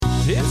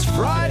It's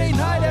Friday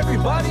night,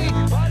 everybody.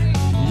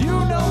 You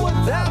know what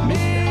that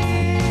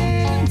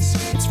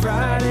means. It's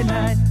Friday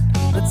night.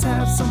 Let's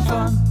have some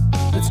fun.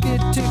 Let's get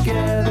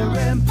together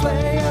and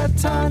play a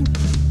ton.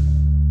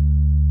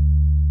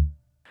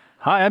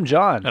 Hi, I'm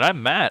John. And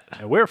I'm Matt.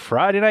 And we're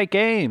Friday Night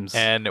Games.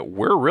 And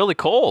we're really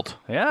cold.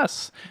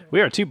 Yes. We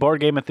are two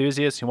board game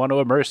enthusiasts who want to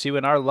immerse you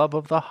in our love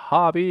of the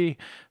hobby.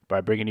 By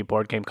bringing you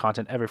board game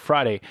content every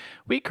Friday,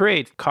 we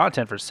create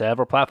content for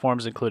several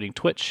platforms, including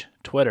Twitch,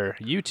 Twitter,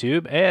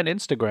 YouTube, and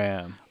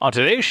Instagram. On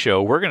today's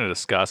show, we're going to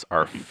discuss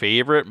our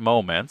favorite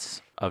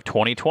moments of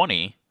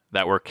 2020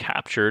 that were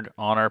captured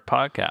on our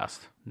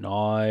podcast.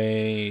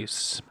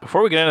 Nice.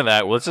 Before we get into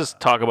that, let's just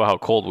talk about how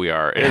cold we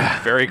are. It is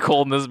very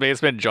cold in this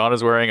basement. John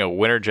is wearing a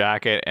winter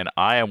jacket, and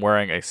I am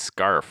wearing a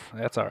scarf.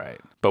 That's all right.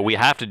 But we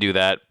have to do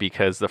that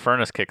because the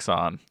furnace kicks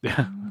on.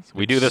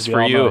 We do this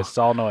for all you. Noise. It's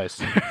all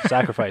noise.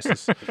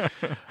 Sacrifices.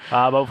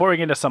 But before we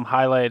get into some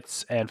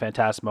highlights and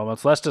fantastic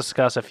moments, let's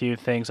discuss a few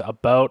things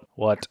about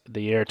what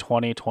the year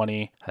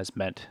 2020 has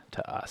meant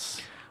to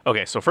us.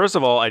 Okay, so first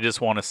of all, I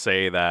just want to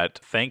say that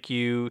thank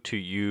you to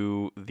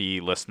you, the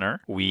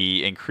listener.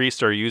 We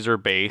increased our user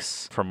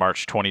base from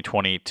March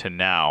 2020 to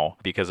now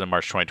because in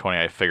March 2020,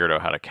 I figured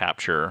out how to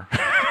capture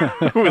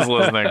who was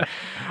listening.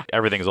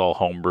 Everything's all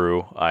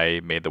homebrew.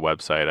 I made the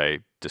website. I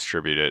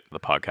distributed the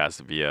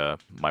podcast via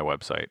my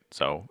website.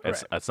 So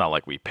it's not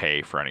like we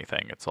pay for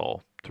anything. It's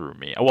all through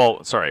me.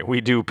 Well, sorry, we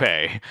do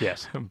pay.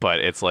 Yes. But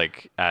it's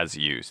like as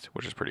used,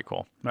 which is pretty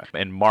cool. Right.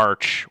 In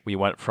March, we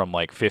went from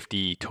like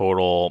 50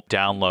 total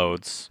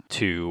downloads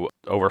to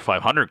over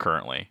 500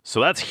 currently. So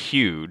that's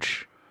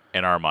huge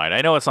in our mind.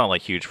 I know it's not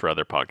like huge for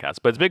other podcasts,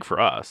 but it's big for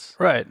us.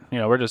 Right. You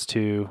know, we're just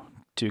two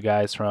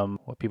guys from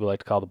what people like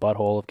to call the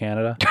butthole of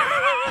Canada.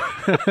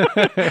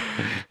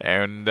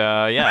 And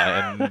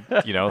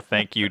you know,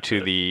 thank you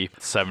to the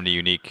 70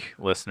 unique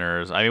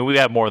listeners. I mean, we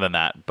have more than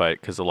that,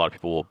 but because a lot of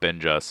people will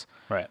binge us.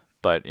 Right.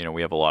 But, you know,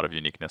 we have a lot of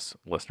uniqueness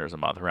listeners a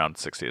month, around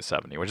 60 to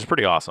 70, which is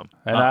pretty awesome.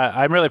 And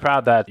I'm really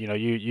proud that, you know,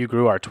 you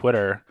grew our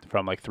Twitter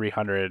from like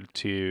 300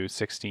 to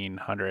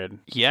 1,600.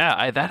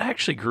 Yeah, that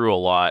actually grew a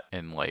lot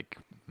in like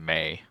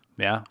May.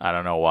 Yeah. I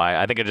don't know why.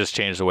 I think it just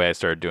changed the way I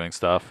started doing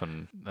stuff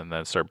and then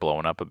it started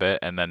blowing up a bit.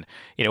 And then,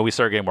 you know, we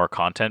started getting more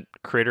content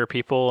creator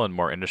people and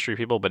more industry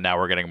people, but now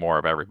we're getting more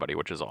of everybody,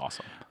 which is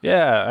awesome.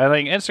 Yeah, I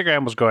think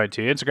Instagram was going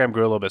to. Instagram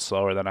grew a little bit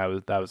slower than I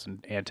was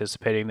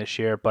anticipating this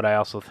year, but I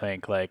also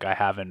think like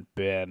I've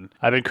been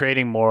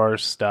creating more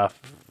stuff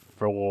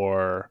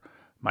for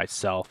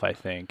myself, I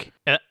think.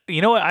 And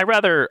you know what? I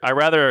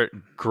rather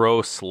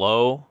grow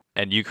slow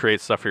and you create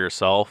stuff for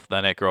yourself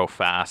than it grow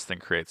fast and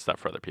create stuff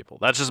for other people.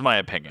 That's just my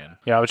opinion.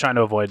 Yeah, I was trying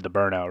to avoid the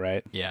burnout,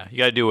 right? Yeah, you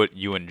got to do what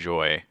you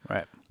enjoy.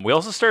 Right. We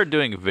also started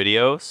doing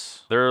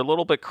videos. They're a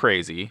little bit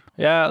crazy.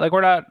 Yeah, like we're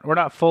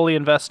not fully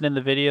invested in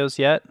the videos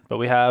yet, but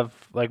we have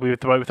like we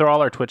throw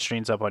all our Twitch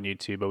streams up on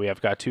YouTube, but we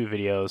have got 2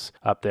 videos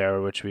up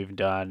there which we've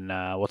done.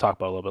 We'll talk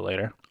about a little bit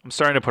later. I'm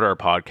starting to put our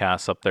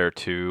podcasts up there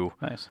too.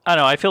 Nice. I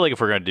don't know. I feel like if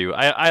we're gonna do,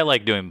 I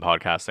like doing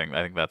podcasting.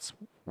 I think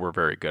we're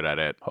very good at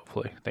it.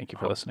 Hopefully. Thank you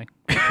for listening.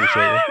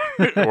 Appreciate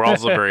it. We're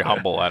also very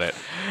humble at it.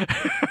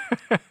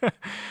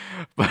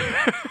 But,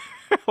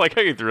 like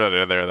how you threw that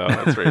in there, though.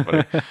 That's very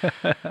funny.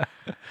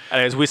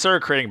 Anyways, we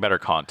started creating better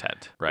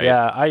content, right?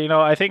 Yeah,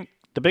 I think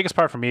the biggest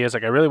part for me is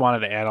like I really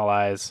wanted to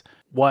analyze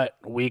what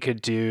we could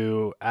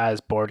do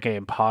as board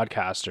game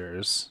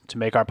podcasters to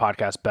make our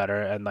podcast better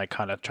and like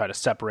kind of try to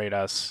separate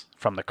us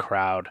from the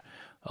crowd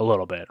a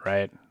little bit,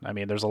 right? I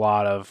mean, there's a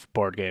lot of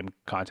board game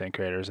content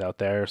creators out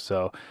there,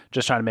 so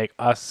just trying to make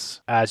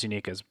us as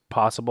unique as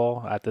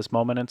possible at this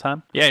moment in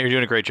time. Yeah, you're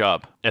doing a great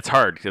job. It's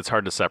hard. It's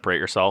hard to separate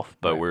yourself,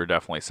 but we're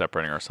definitely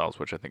separating ourselves,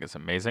 which I think is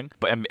amazing.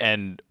 But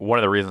and one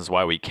of the reasons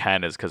why we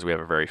can is because we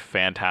have a very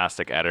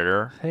fantastic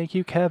editor. Thank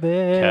you,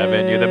 Kevin.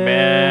 Kevin, you're the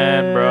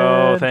man,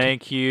 bro.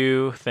 Thank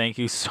you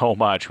so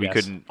much. We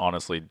couldn't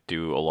honestly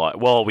do a lot.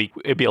 Well,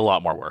 it'd be a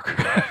lot more work.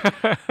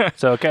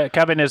 So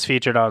Kevin is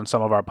featured on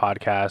some of our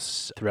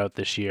podcasts throughout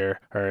this year,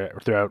 or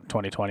throughout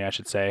 2020, I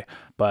should say.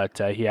 But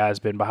he has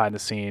been behind the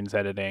scenes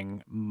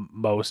editing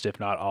most, if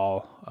not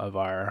all, of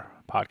our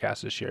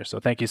podcasts this year. So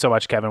thank you so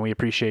much, Kevin. We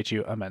appreciate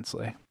you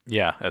immensely.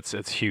 Yeah, it's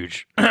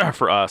huge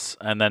for us.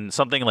 And then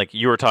something like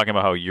you were talking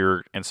about how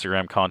your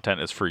Instagram content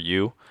is for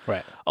you.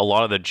 Right. A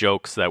lot of the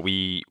jokes that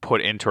we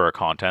put into our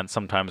content,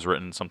 sometimes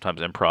written,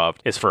 sometimes improv,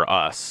 is for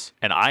us.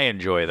 And I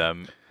enjoy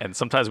them. And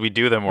sometimes we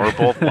do them. We're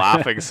both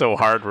laughing so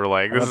hard. We're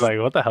like, like,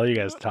 what the hell are you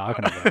guys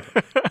talking about?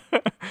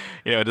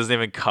 You know, it doesn't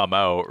even come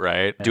out,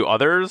 right? Do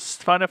others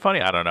find it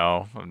funny? I don't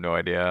know. I have no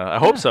idea. I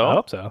hope so. I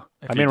hope so.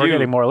 I mean, we're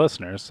getting more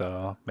listeners,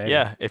 so maybe.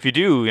 Yeah, if you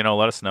do, you know,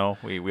 let us know.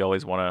 We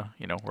always want to,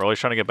 you know, we're always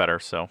trying to get better.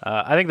 So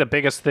I think the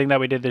biggest thing that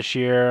we did this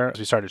year is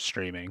we started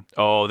streaming.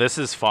 Oh, this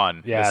is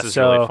fun. Yeah, this is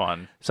really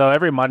fun. So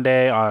every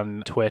Monday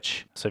on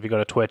Twitch, so if you go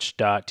to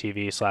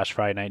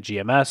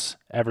twitch.tv/FridayNightGMS,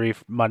 every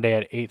Monday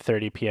at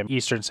 8:30 p.m.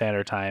 Eastern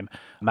Standard Time,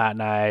 Matt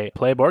and I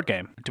play a board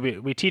game.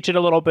 We teach it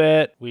a little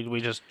bit. We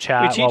just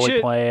chat while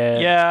we play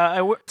it.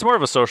 Yeah, it's more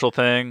of a social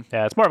thing.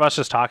 Yeah, it's more of us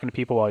just talking to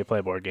people while we play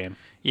a board game.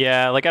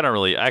 Yeah, like I don't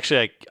really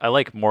actually I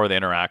like more the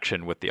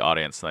interaction with the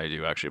audience than I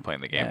do actually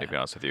playing the game, Yeah. to be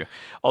honest with you.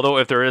 Although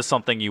if there is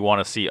something you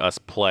want to see us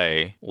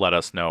play, let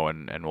us know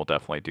and we'll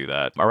definitely do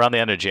that. Around the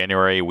end of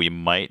January, we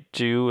might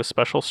do a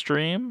special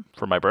stream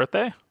for my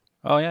birthday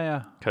Oh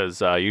yeah,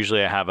 because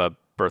usually I have a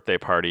birthday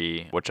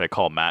party which I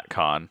call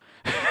MattCon.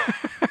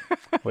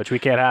 which we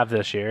can't have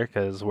this year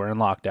because we're in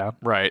lockdown.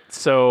 Right.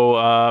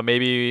 So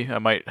maybe I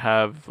might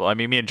have. I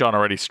mean, me and John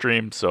already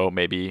streamed, so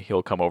maybe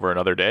he'll come over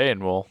another day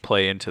and we'll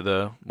play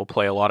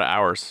a lot of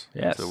hours.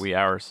 Yes. Into the wee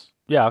hours.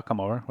 Yeah, I'll come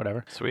over,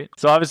 whatever. Sweet.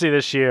 So obviously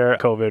this year,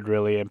 COVID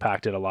really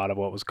impacted a lot of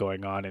what was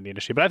going on in the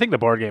industry. But I think the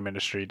board game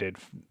industry did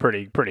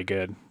pretty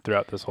good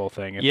throughout this whole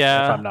thing. If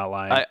I'm not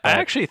lying. I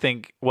actually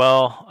think.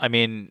 Well, I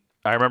mean,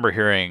 I remember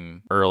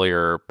hearing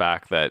earlier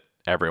back that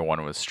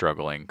everyone was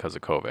struggling because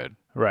of COVID.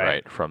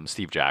 Right. From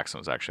Steve Jackson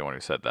was actually one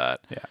who said that.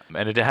 Yeah.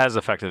 And it has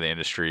affected the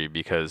industry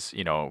because,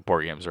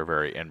 board games are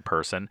very in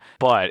person,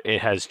 but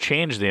it has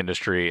changed the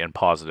industry in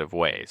positive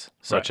ways,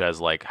 such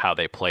as like how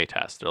they play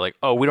test. They're like,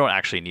 oh, we don't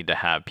actually need to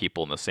have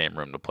people in the same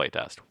room to play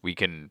test. We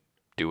can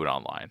do it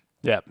online.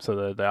 Yeah,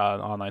 so the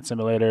online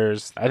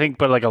simulators, I think,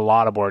 but like a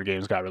lot of board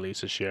games got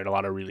released this year, and a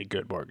lot of really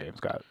good board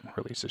games got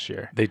released this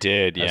year. They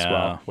did, yeah. As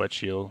well,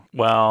 which you'll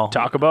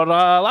talk about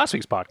last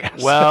week's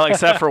podcast. Well,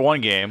 except for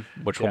one game,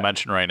 which we'll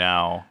mention right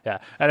now. Yeah.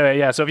 Anyway,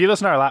 yeah. So if you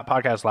listened to our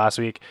podcast last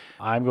week,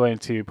 I'm going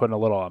to put a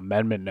little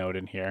amendment note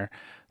in here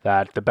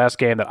that the best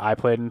game that I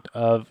played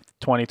of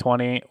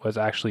 2020 was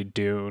actually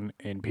Dune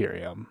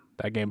Imperium.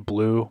 That game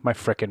blew my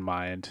frickin'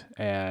 mind,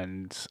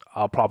 and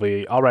I'll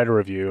write a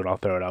review and I'll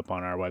throw it up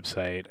on our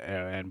website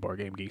and Board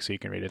Game Geek so you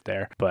can read it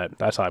there. But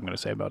that's all I'm going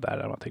to say about that.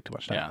 I don't take too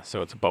much time. Yeah,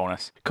 so it's a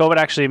bonus. COVID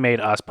actually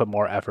made us put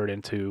more effort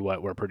into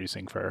what we're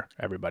producing for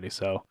everybody.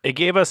 So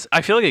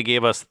I feel like it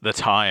gave us the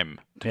time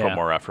to put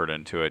more effort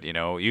into it.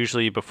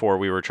 Usually before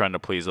we were trying to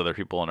please other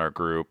people in our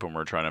group and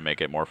we're trying to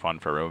make it more fun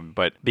for everyone.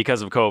 But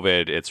because of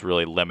COVID, it's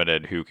really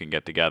limited who can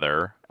get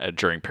together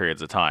during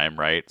periods of time,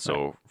 right?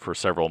 So for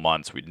several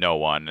months, we'd no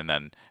one, and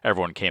then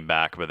everyone came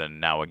back, but then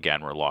now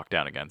again, we're locked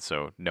down again,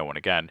 so no one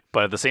again.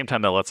 But at the same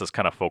time, that lets us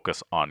kind of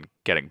focus on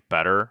getting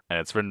better, and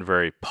it's been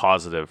very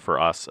positive for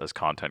us as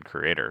content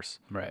creators.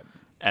 Right.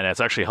 And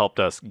it's actually helped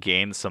us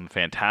gain some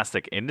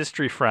fantastic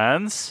industry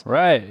friends.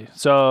 Right.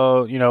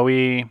 So,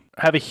 we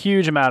have a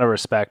huge amount of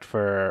respect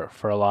for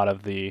a lot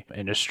of the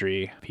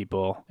industry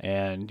people,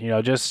 and,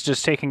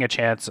 just taking a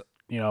chance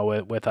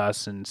with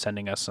us and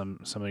sending us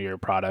some of your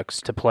products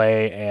to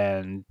play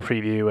and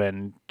preview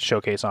and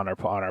showcase on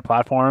our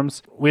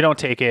platforms. We don't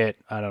take it,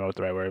 I don't know what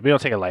the right word, we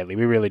don't take it lightly.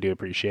 We really do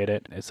appreciate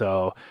it.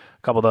 So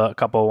a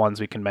couple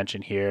ones we can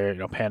mention here,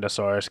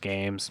 Pandasaurus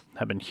Games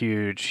have been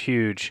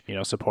huge,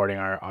 supporting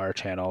our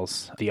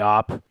channels. The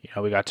Op,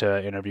 we got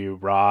to interview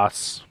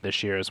Ross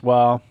this year as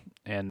well.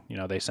 And,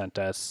 they sent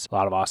us a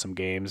lot of awesome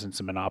games and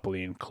some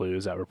Monopoly and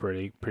Clues that were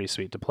pretty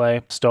sweet to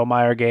play.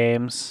 Stonemaier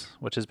Games,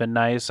 which has been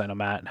nice. I know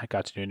Matt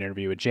got to do an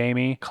interview with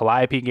Jamie.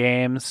 Calliope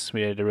Games,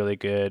 we did a really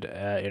good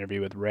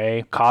interview with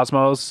Ray.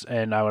 Cosmos,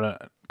 and I want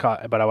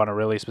to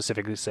really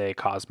specifically say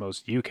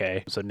Cosmos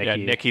UK. So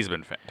Nikki's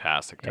been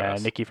fantastic to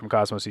us. Nikki from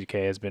Cosmos UK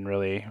has been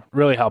really,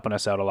 really helping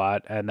us out a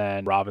lot. And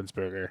then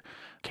Ravensburger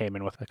came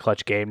in with a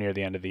clutch game near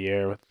the end of the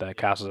year with the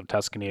Castles of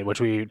Tuscany, which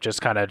we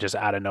just out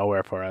of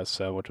nowhere for us,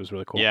 which was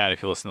really cool. Yeah, and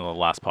if you listen to the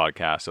last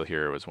podcast, you'll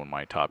hear it was one of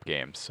my top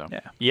games. So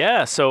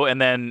yeah. So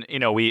and then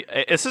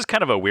this is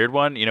kind of a weird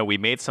one. We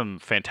made some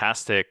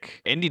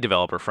fantastic indie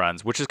developer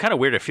friends, which is kind of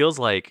weird. It feels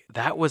like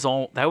that was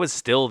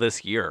still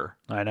this year.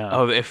 I know.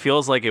 Oh, it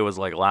feels like it was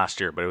like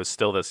last year, but it was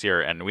still this year.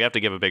 And we have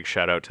to give a big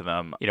shout out to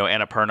them.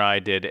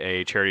 Annapurna did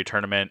a charity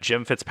tournament.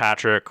 Jim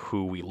Fitzpatrick,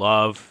 who we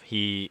love,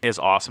 he is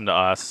awesome to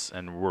us,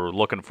 and we're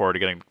looking forward to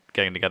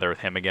getting together with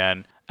him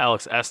again.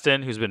 Alex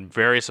Eston, who's been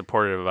very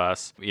supportive of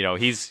us.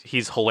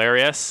 He's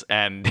hilarious,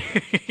 and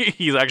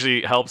he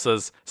actually helps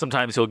us.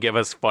 Sometimes he'll give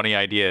us funny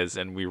ideas,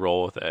 and we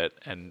roll with it.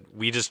 And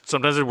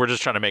sometimes we're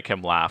just trying to make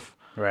him laugh.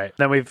 Right.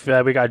 Then we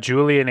got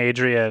Julie and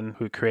Adrian,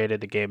 who created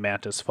the game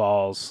Mantis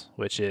Falls,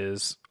 which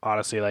is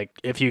honestly, like,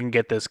 if you can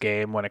get this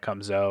game when it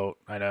comes out,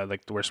 I know,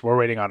 like, we're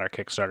waiting on our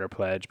Kickstarter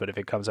pledge, but if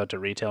it comes out to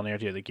retail near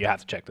you, like, you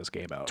have to check this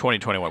game out.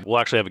 2021. We'll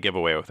actually have a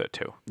giveaway with it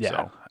too. Yeah.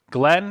 So.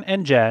 Glenn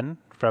and Jen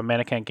from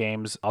Mannequin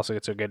Games also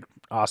gets a good,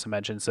 awesome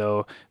mention.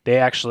 So they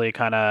actually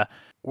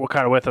were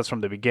kind of with us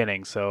from the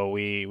beginning. So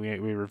we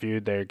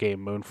reviewed their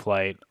game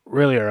Moonflight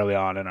really early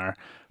on in our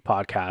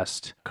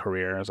podcast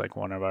career. It was like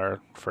one of our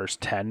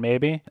first 10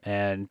 maybe,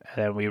 and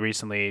then we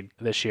recently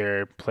this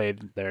year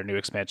played their new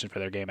expansion for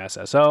their game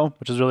SSO,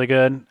 which is really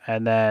good.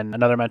 And then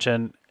another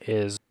mention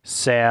is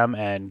Sam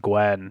and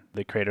Gwen,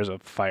 the creators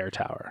of Fire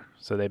Tower.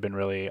 So they've been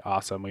really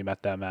awesome. We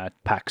met them at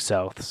PAX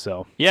South.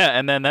 So yeah,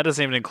 and then that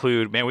doesn't even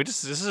include, man,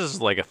 this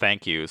is like a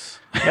thank yous.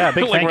 Yeah,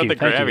 big like thank we're you. at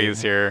the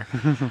Grammys here.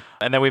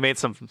 And then we made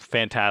some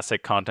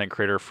fantastic content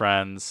creator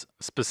friends.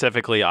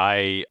 Specifically,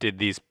 I did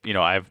these,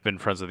 I've been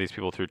friends with these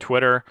people through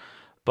Twitter.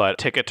 But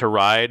Ticket to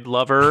Ride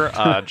lover,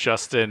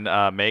 Justin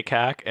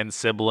Makak, and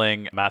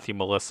sibling Matthew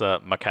Melissa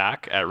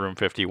Makak at Room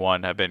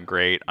 51 have been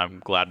great. I'm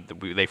glad that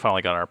they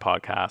finally got on our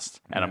podcast,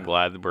 and I'm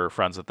glad that we're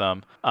friends with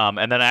them.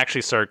 And then I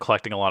actually started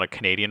collecting a lot of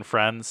Canadian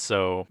friends.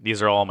 So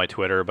these are all on my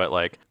Twitter, but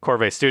like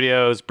Corvée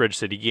Studios, Bridge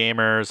City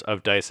Gamers,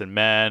 Of Dice and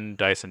Men,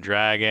 Dice and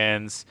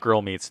Dragons,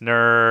 Girl Meets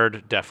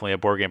Nerd, definitely a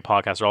board game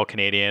podcast. They're all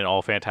Canadian,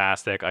 all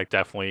fantastic. I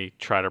definitely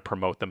try to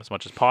promote them as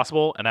much as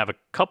possible, and I have a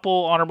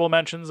couple honorable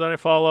mentions that I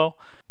follow.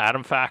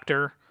 Adam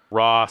Factor,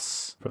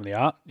 Ross From the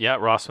Op, yeah,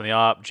 Ross from the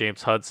Op,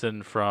 James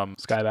Hudson from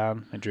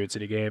Skybound, and Druid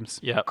City Games.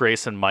 yeah,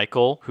 Grace and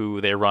Michael, who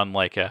they run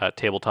like a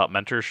tabletop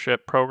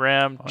mentorship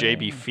program.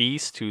 JB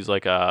Feast, who's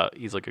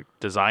he's like a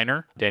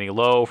designer. Danny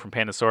Lowe from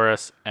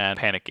Pandasaurus, and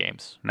Panic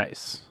Games.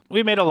 Nice.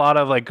 We made a lot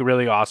of like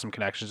really awesome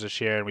connections this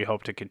year, and we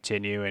hope to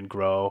continue and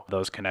grow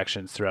those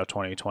connections throughout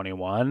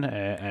 2021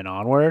 and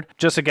onward.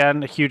 Just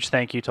again, a huge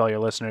thank you to all your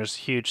listeners.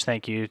 Huge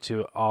thank you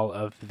to all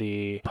of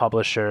the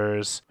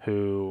publishers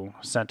who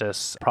sent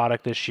us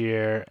product this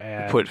year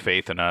and Put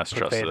faith in us,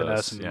 trusted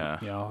us. and, Yeah.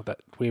 you know, that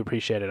we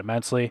appreciate it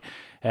immensely.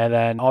 And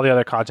then all the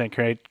other content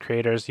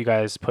creators, you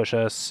guys push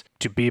us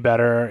to be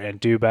better and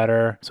do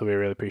better. So we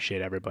really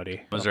appreciate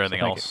everybody. Was So there anything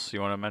thank else you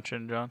want to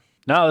mention, John?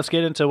 No, let's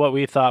get into what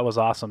we thought was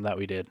awesome that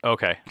we did.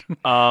 Okay.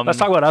 Let's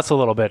talk about us a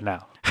little bit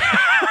now.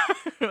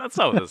 That's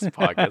not what this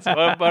podcast is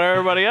about, but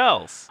everybody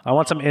else. I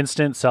want some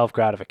instant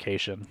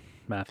self-gratification,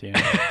 Matthew.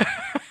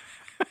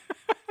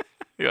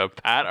 You know,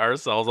 pat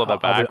ourselves on the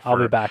back. I'll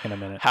be for back in a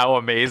minute. How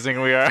amazing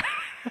we are.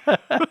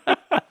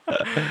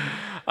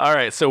 All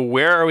right, so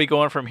where are we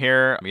going from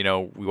here? You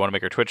know, we want to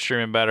make our Twitch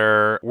streaming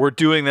better. We're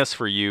doing this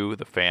for you,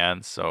 the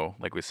fans. So,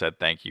 like we said,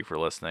 thank you for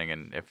listening.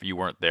 And if you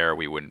weren't there,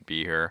 we wouldn't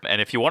be here. And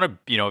if you want to,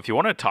 if you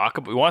want to talk,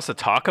 you want us to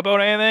talk about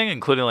anything,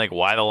 including like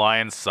why the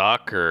Lions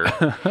suck, or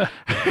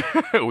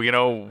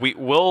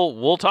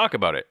we'll talk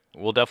about it.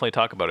 We'll definitely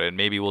talk about it, and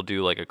maybe we'll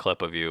do like a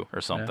clip of you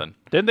or something.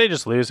 Yeah. Didn't they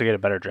just lose to get a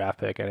better draft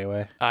pick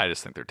anyway? I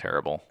just think they're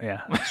terrible.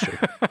 Yeah, that's true.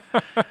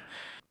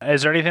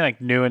 Is there anything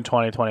like new in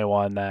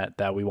 2021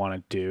 that we want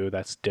to do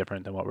that's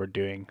different than what we're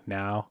doing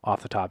now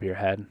off the top of your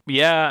head?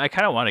 Yeah, I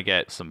kind of want to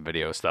get some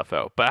video stuff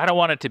out, but I don't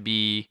want it to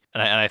be,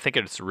 and I think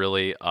it's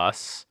really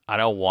us. I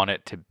don't want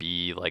it to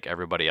be like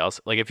everybody else.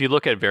 Like if you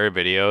look at very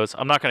videos,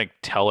 I'm not going to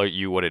tell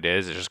you what it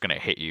is. It's just going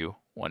to hit you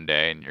one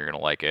day and you're going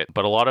to like it.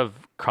 But a lot of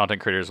content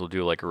creators will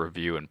do like a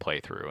review and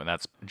playthrough, and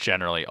that's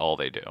generally all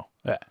they do.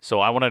 Yeah. So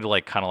I wanted to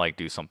like kind of like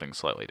do something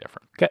slightly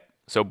different. Okay.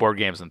 So board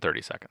games in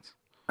 30 seconds.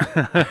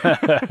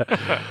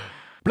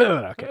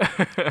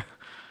 Okay.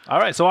 All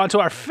right, so on to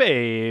our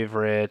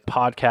favorite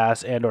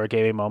podcast and or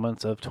gaming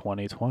moments of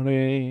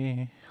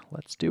 2020.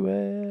 Let's do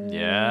it.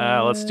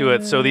 Yeah, let's do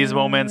it. So these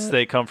moments,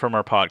 they come from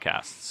our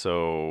podcast.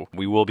 So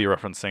we will be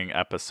referencing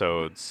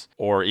episodes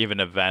or even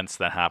events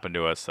that happen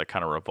to us that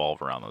kind of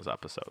revolve around those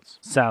episodes.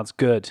 Sounds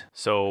good.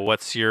 So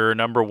what's your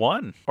number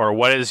one? Or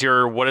what is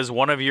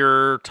one of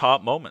your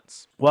top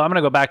moments? Well, I'm going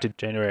to go back to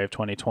January of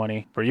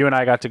 2020, where you and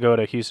I got to go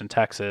to Houston,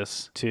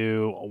 Texas,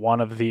 to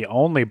one of the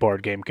only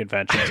board game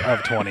conventions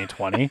of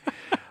 2020.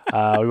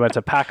 We went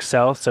to PAX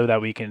South so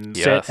that we can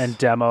sit and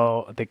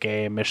demo the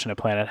game Mission to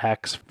Planet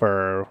Hex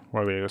for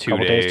where we were 2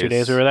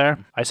 days we were there.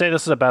 I say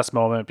this is the best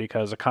moment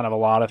because kind of a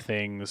lot of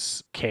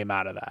things came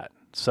out of that.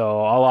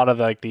 So a lot of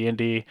like the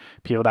indie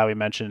people that we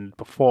mentioned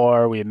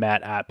before, we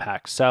met at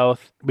PAX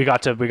South. We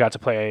got to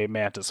play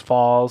Mantis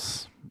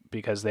Falls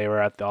because they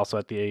were also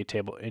at the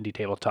indie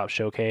tabletop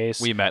showcase.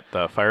 We met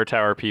the Fire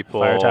Tower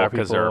people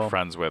because they're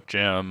friends with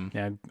Jim.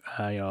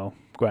 Yeah,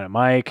 Gwen and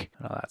Mike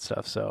and all that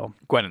stuff. So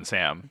Gwen and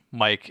Sam,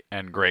 Mike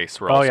and Grace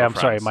were also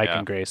friends. Sorry, Mike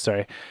and Grace.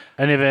 Sorry,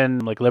 and even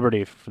like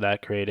Liberty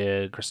that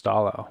created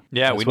Cristallo.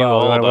 Yeah, we knew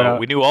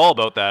all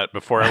about that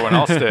before everyone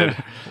else did.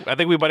 I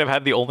think we might have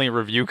had the only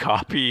review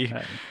copy.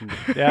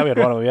 Yeah, we had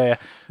one of them. Yeah.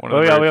 We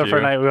went for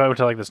a night. We went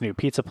to like this new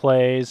pizza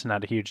place and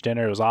had a huge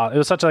dinner. It was awesome. It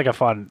was such like a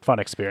fun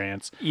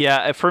experience.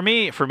 Yeah, for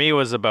me, it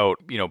was about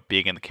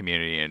being in the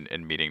community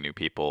and meeting new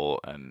people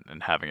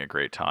and having a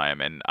great time.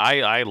 And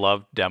I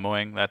loved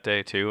demoing that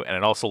day too. And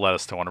it also led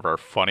us to one of our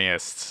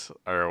funniest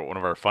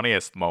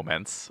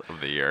moments of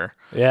the year.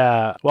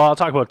 Yeah. Well, I'll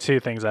talk about two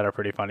things that are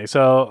pretty funny.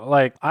 So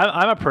like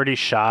I'm a pretty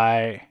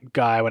shy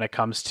guy when it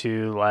comes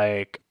to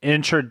like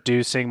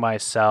introducing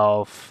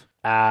myself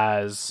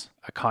as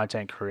a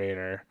content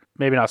creator.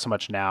 Maybe not so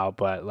much now,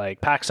 but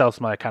like PAX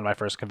South was kind of my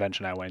first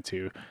convention I went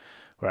to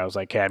where I was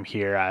like, okay, I'm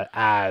here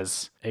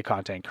as a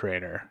content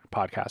creator,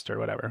 podcaster,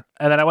 whatever.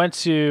 And then I went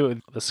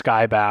to the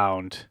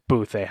Skybound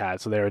booth they had.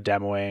 So they were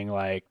demoing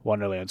like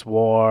Wonderland's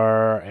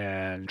War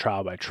and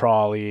Trial by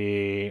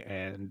Trolley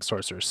and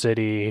Sorcerer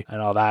City and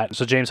all that.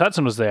 So James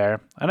Hudson was there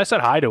and I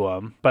said hi to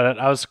him, but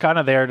I was kind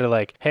of there to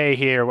like,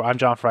 hey, I'm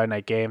John Friday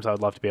Night Games. I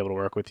would love to be able to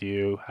work with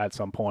you at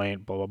some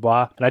point, blah, blah,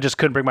 blah. And I just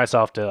couldn't bring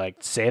myself to like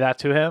say that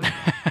to him.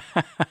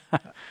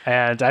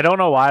 And I don't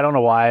know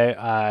why.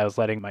 I was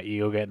letting my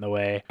ego get in the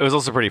way. It was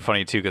also pretty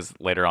funny too, because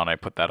later on I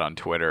put that on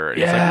Twitter. And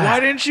he's like,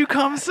 "Why didn't you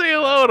come say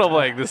hello?" And I'm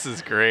like, "This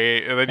is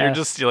great." And then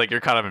you're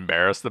kind of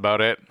embarrassed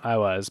about it. I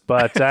was,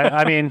 but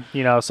I mean,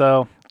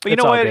 so But you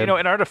It's know all what? good.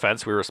 In our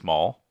defense, we were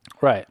small.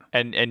 Right.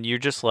 And you're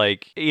just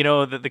like,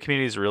 the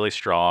community is really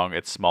strong.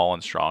 It's small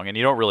and strong. And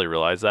you don't really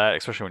realize that,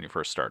 especially when you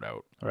first start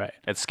out. Right.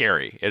 It's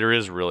scary. It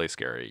is really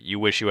scary. You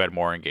wish you had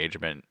more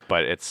engagement,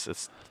 but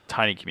it's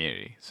tiny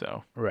community.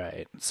 So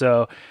Right.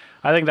 So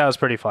I think that was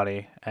pretty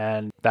funny,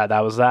 and that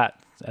was that.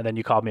 And then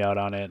you called me out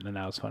on it, and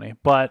that was funny.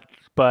 But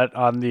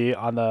on the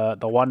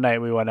one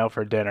night we went out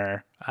for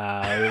dinner,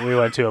 we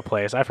went to a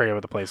place. I forget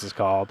what the place is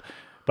called,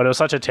 but it was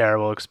such a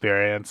terrible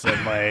experience,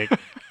 and like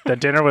the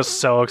dinner was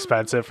so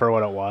expensive for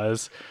what it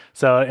was.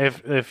 So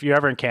if you're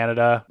ever in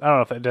Canada, I don't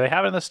know if do they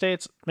have it in the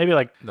States? Maybe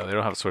like no, they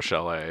don't have Swiss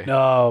Chalet.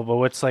 no, but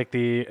what's like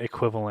the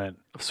equivalent?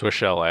 Swiss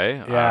Chalet?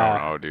 Yeah. I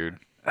don't know, dude.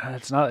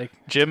 It's not like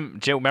Jim,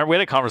 remember we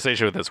had a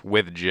conversation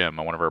with Jim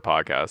on one of our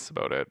podcasts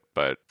about it,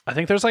 but I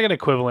think there's like an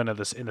equivalent of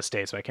this in the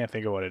States, but I can't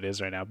think of what it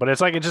is right now. But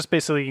it's like it just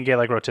basically you can get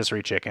like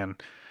rotisserie chicken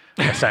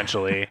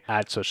essentially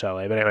at Swiss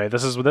Chalet. But anyway,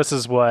 this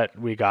is what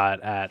we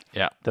got at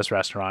this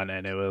restaurant,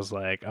 and it was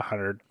like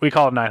 $100. We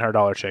call it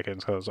 $900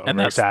 chickens because I'm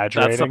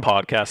exaggerating. That's the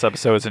podcast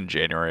episodes in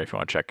January if you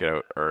want to check it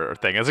out or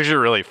thing. It's actually a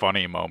really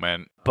funny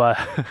moment. But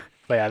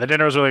yeah, the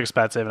dinner was really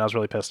expensive, and I was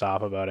really pissed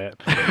off about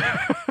it.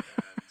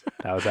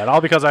 That was that. All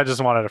because I just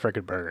wanted a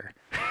freaking burger.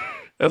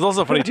 It was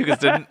also funny too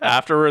because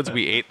afterwards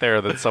we ate there.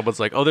 Then someone's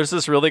like, "Oh, there's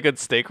this really good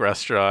steak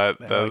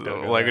restaurant." No,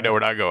 we're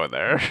not going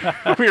there.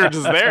 We were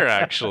just there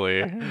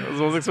actually. It was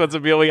the most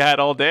expensive meal we had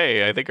all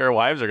day. I think our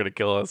wives are gonna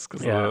kill us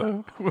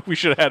because we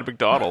should have had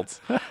McDonald's.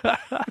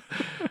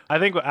 I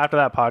think after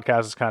that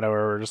podcast is kind of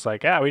where we're just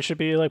like, yeah, we should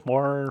be like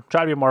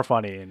try to be more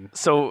funny. And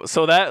so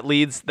that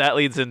leads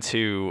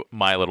into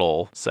my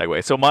little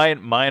segue. So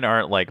mine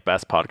aren't like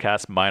best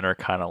podcasts. Mine are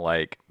kind of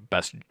like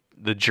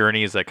the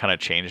journeys that kind of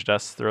changed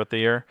us throughout the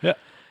year. Yeah.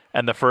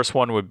 And the first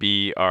one would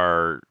be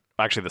the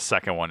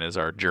second one is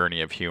our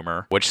journey of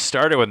humor, which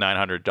started with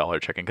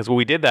 $900 chicken. Because when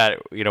we did that,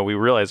 we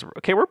realized,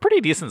 okay, we're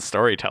pretty decent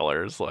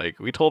storytellers. Like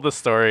we told this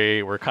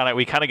story, we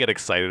kind of get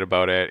excited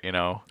about it,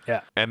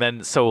 Yeah. And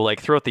then so like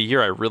throughout the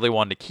year, I really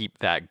wanted to keep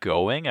that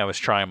going. I was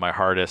trying my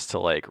hardest to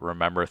like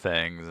remember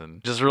things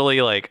and just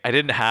really like I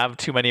didn't have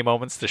too many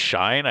moments to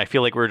shine. I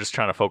feel like we were just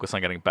trying to focus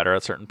on getting better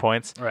at certain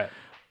points. Right.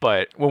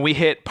 But when we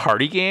hit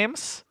party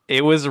games,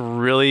 it was a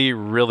really,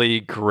 really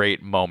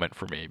great moment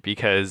for me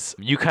because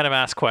you kind of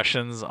asked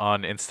questions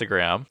on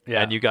Instagram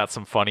and you got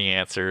some funny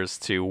answers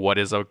to what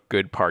is a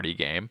good party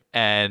game.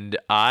 And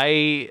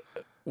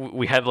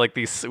we had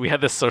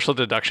this social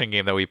deduction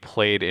game that we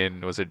played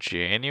in, was it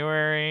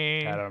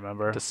January? I don't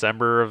remember.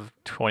 December of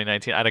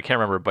 2019. I can't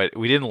remember, but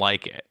we didn't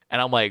like it. And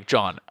I'm like,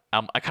 John,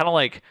 I kind of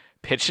like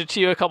pitched it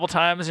to you a couple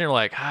times and you're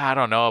like, I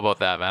don't know about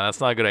that, man. That's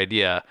not a good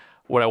idea.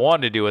 What I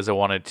wanted to do is I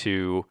wanted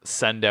to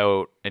send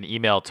out an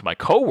email to my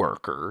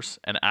coworkers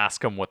and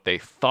ask them what they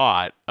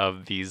thought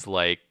of these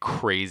like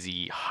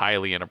crazy,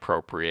 highly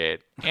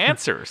inappropriate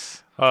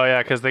answers. Oh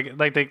yeah, because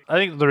I think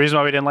the reason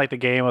why we didn't like the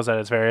game was that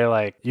it's very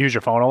like use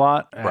your phone a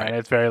lot, and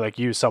it's very like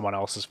use someone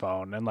else's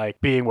phone, and like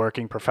being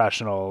working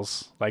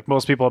professionals, like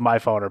most people on my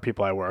phone are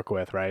people I work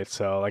with, right?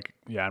 So like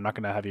yeah, I'm not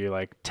gonna have you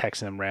like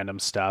texting them random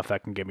stuff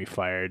that can get me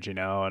fired,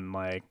 and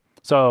like.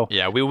 So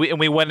yeah, we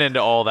went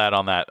into all that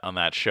on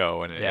that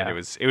show, and it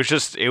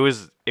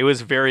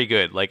was very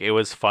good. Like it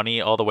was funny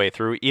all the way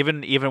through.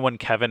 Even when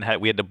Kevin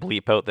we had to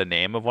bleep out the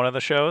name of one of the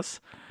shows.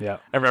 Yeah,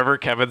 I remember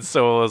Kevin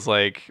was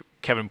like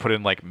Kevin put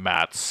in like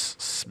Matt's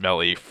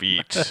smelly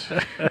feet.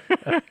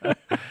 And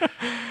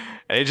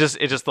it just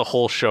the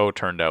whole show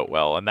turned out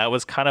well, and that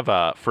was kind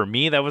of for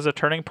me that was a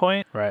turning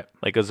point. Right,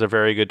 like it was a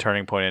very good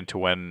turning point into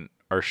when.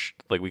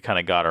 We kind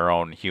of got our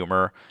own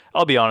humor.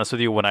 I'll be honest with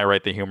you, when I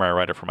write the humor, I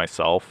write it for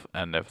myself,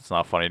 and if it's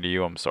not funny to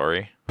you, I'm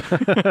sorry.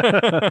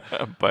 But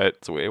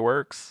it's the way it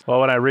works. Well,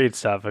 when I read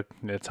stuff,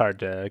 it's hard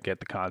to get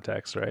the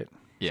context right.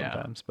 Yeah.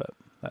 Sometimes, but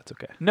that's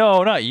okay.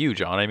 No, not you,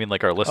 John. I mean,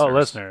 like our listeners. Oh,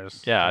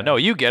 listeners. Yeah, no,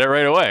 you get it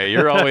right away.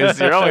 You're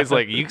always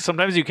like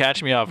sometimes you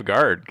catch me off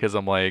guard because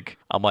I'm like.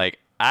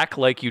 Act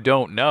like you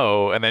don't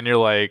know, and then you're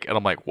like, and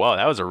I'm like, wow,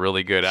 that was a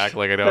really good act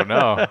like I don't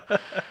know.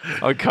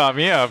 It caught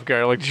me off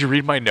guard. Like, did you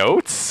read my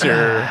notes?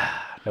 Or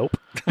nope.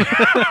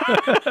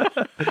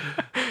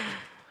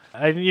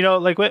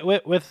 And like with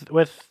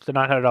the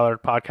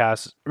 $900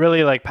 podcast,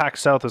 really like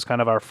PAX South was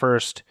kind of our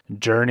first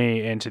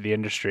journey into the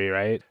industry,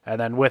 right? And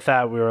then with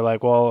that, we were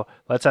like, well,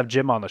 let's have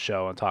Jim on the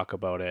show and talk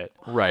about it.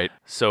 Right.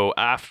 So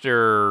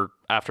after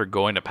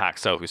going to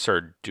PAX South, we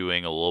started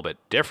doing a little bit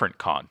different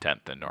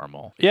content than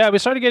normal. Yeah, we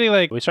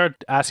started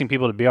asking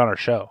people to be on our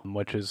show,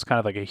 which is kind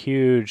of like a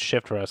huge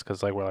shift for us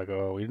because like we're like,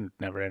 oh, we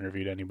never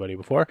interviewed anybody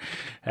before.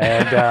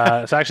 And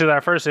so actually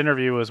our first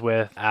interview was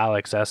with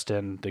Alex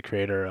Eston, the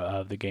creator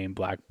of the game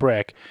Black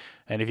Brick.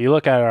 And if you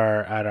look at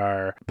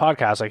our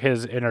podcast, like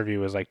his interview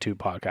was like 2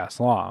 podcasts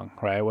long,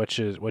 right? Which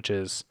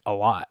is a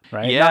lot,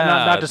 right? Yeah.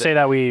 Not to say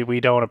that we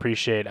don't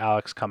appreciate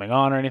Alex coming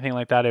on or anything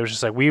like that. It was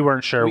just like we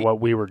weren't sure what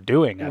we were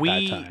doing at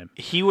that time.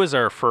 He was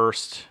our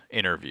first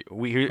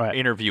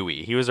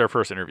interviewee. He was our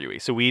first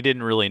interviewee, so we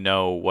didn't really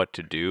know what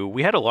to do.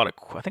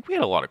 I think we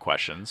had a lot of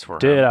questions for him.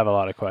 Did have a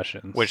lot of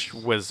questions, which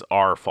was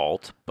our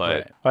fault, but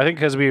right. Well, I think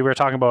because we were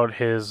talking about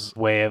his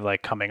way of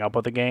like coming up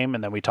with a game,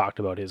 and then we talked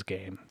about his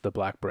game, the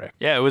Black Brick.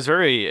 Yeah, it was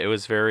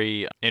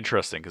very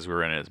interesting because we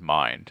were in his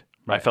mind.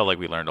 Right. I felt like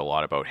we learned a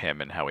lot about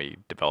him and how he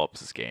develops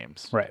his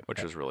games, right?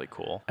 Which was really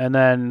cool. And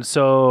then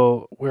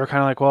so we were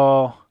kind of like,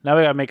 well, now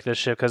we gotta make this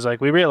shift because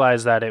like we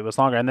realized that it was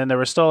longer. And then there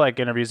were still like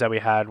interviews that we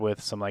had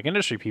with some like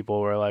industry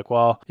people where like,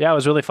 well, yeah, it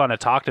was really fun to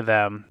talk to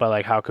them, but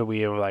like how could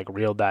we have like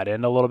reeled that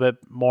in a little bit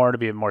more to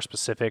be more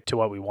specific to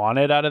what we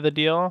wanted out of the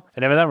deal?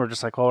 And even then we're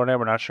just like, well,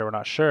 we're not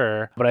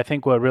sure. But I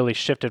think what really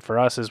shifted for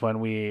us is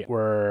when we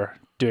were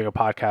doing a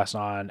podcast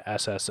on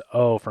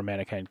SSO for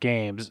Mannequin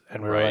Games,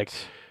 and we were like.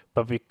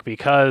 But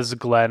because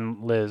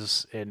Glenn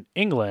lives in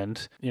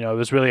England, it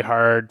was really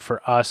hard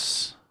for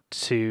us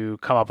to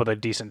come up with a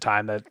decent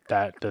time that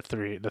the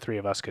three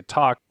of us could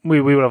talk.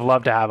 We would have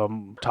loved to have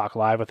him talk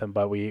live with him,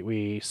 but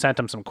we sent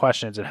him some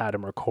questions and had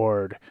him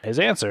record his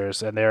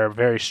answers, and they're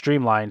very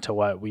streamlined to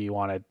what we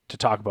wanted to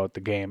talk about the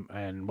game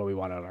and what we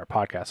wanted on our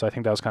podcast. So I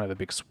think that was kind of the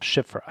big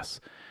shift for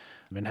us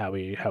in how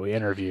we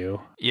interview.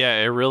 Yeah,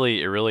 it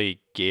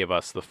really gave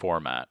us the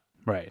format.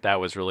 Right. That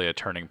was really a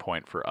turning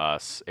point for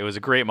us. It was a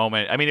great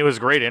moment. I mean, it was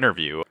a great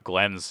interview.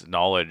 Glenn's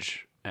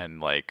knowledge and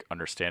like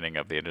understanding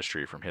of the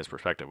industry from his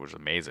perspective was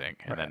amazing.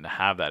 And then to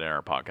have that in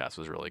our podcast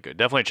was really good.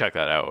 Definitely check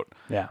that out.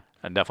 Yeah.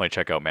 And definitely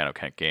check out Mano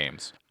Kent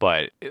Games.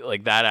 But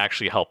like that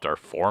actually helped our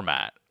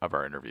format of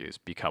our interviews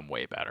become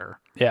way better.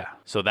 Yeah.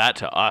 So that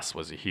to us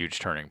was a huge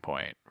turning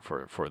point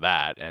for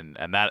that. And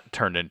that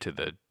turned into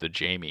the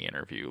Jamie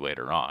interview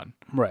later on.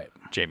 Right.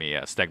 Jamie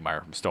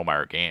Stegmeyer from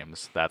Stonemaier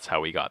Games. That's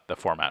how we got the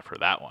format for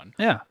that one.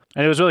 Yeah.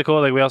 And it was really cool.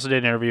 Like we also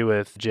did an interview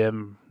with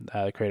Jim,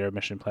 the creator of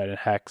Mission Planet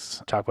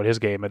Hex, talk about his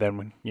game, and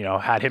then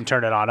had him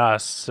turn it on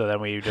us. So then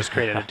we just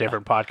created a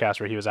different podcast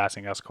where he was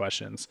asking us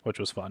questions, which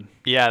was fun.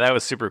 Yeah, that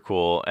was super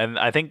cool. And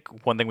I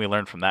think one thing we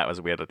learned from that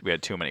was we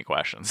had too many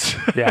questions.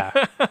 Yeah.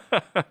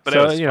 But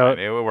so, it was fun.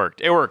 It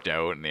worked. It worked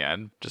out in the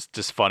end.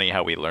 Just funny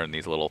how we learn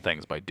these little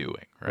things by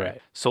doing.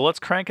 Right. So let's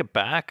crank it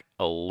back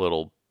a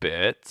little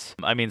bit.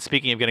 I mean,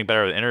 speaking of getting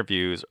better at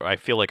interviews, I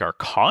feel like our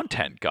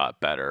content got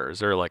better. Is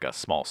there like a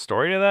small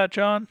story to that,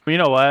 John? You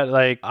know what?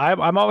 Like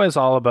I'm always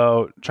all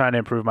about trying to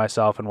improve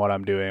myself and what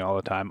I'm doing all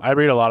the time. I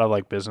read a lot of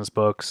like business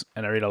books,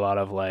 and I read a lot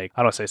of like,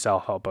 I don't say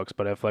self-help books,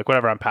 but if like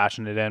whatever I'm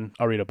passionate in,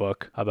 I'll read a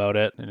book about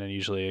it, and then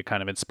usually it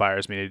kind of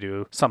inspires me to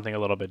do something a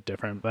little bit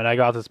different. But I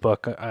got this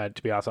book,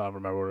 to be honest, I don't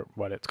remember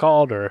what it's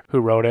called or who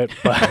wrote it,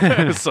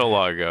 but so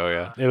long ago,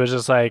 yeah. It was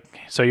just like,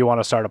 so you want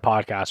to start a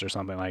podcast or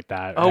something like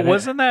that. Oh,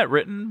 wasn't that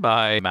written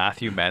by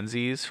Matthew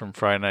Menzies from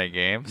Friday Night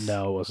Games?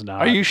 No, it was not.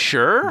 Are you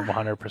sure?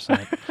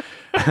 100%.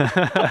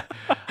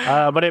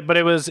 But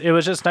it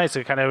was just nice.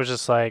 It kind of was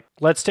just like,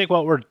 let's take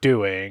what we're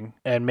doing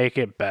and make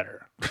it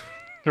better.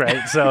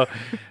 Right. So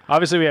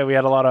obviously we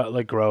had a lot of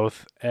like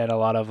growth and a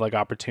lot of like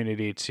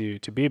opportunity to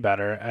be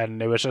better.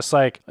 And it was just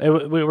like,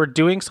 we were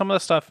doing some of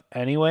the stuff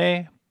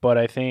anyway, but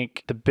I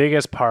think the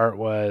biggest part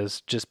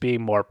was just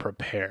being more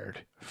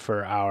prepared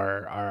for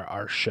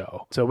our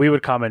show. So we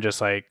would come and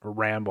just like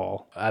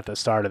ramble at the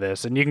start of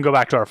this, and you can go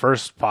back to our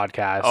first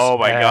podcast. Oh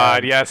my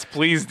God. Yes,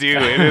 please do.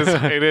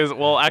 It is.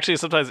 Well, actually,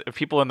 sometimes if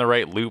people in the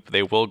right loop,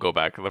 they will go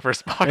back to the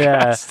first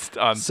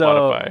podcast on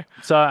Spotify.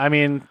 So, I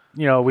mean,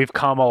 we've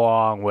come a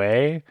long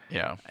way.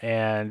 Yeah.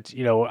 And,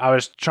 I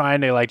was trying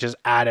to like just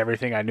add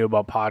everything I knew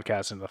about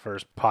podcasts in the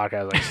first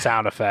podcast, like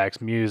sound effects,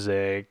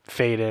 music,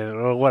 fade in,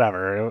 or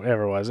whatever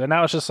it was. And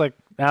now it's just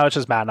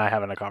Matt and I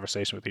having a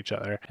conversation with each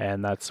other,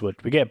 and that's what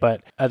we get.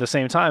 But at the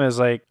same time, is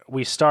like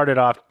we started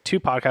off 2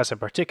 podcasts in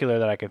particular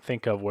that I can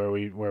think of where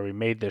we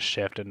made this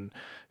shift. And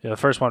the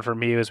first one for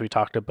me was we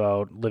talked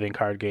about living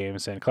card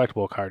games and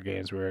collectible card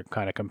games. We were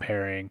kind of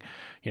comparing,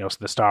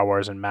 the Star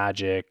Wars and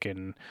Magic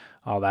and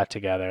all that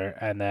together.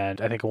 And then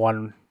I think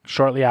one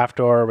shortly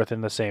after, or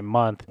within the same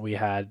month, we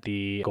had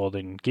the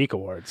Golden Geek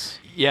Awards.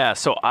 Yeah.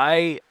 So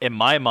in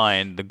my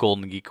mind, the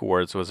Golden Geek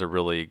Awards was a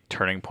really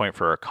turning point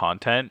for our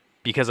content.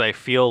 Because I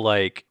feel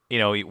like,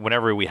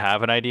 whenever we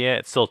have an idea,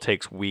 it still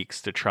takes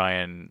weeks to try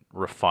and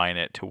refine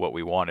it to what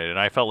we wanted. And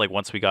I felt like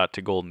once we got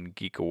to Golden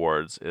Geek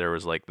Awards, there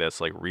was like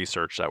this like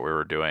research that we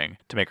were doing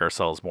to make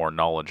ourselves more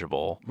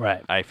knowledgeable.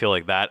 Right. I feel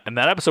like that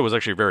episode was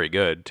actually very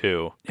good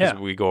too. Yeah.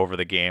 We go over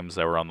the games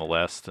that were on the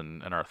list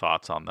and our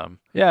thoughts on them.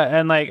 Yeah.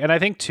 And I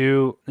think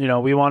too,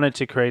 we wanted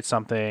to create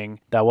something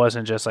that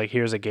wasn't just like,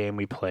 here's a game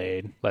we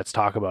played, let's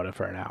talk about it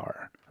for an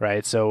hour.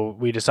 Right. So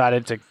we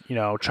decided to,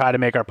 try to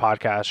make our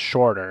podcast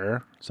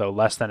shorter. So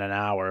less than an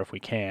hour if we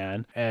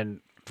can,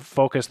 and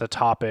focus the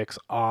topics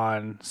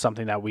on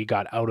something that we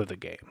got out of the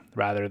game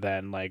rather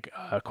than like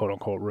a quote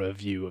unquote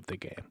review of the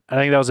game. I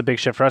think that was a big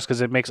shift for us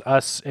because it makes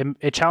us,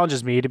 it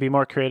challenges me to be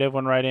more creative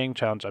when writing.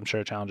 I'm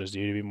sure it challenges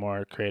you to be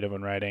more creative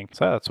when writing.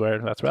 So that's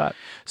where we're at.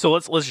 So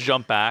let's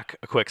jump back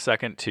a quick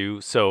second too.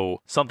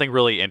 So something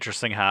really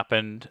interesting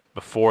happened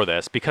before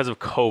this because of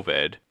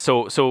COVID.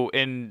 So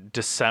in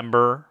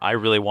December, I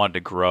really wanted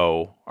to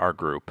grow our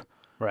group.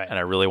 Right. And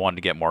I really wanted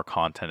to get more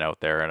content out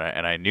there,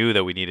 and I knew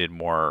that we needed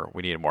more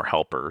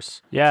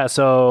helpers. Yeah,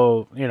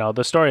 so,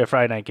 the story of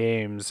Friday Night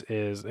Games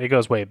it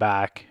goes way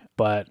back,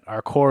 but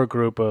our core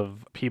group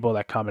of people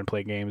that come and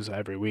play games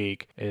every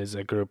week is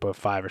a group of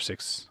five or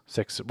six.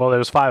 Well, there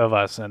was five of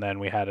us, and then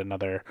we had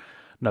another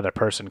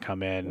person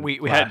come in. We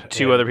had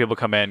two other people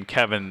come in.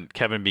 Kevin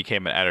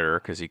became an editor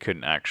because he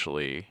couldn't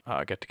actually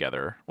get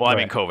together. Well, I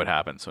mean, COVID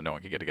happened, so no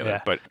one could get together.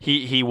 Yeah. But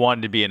he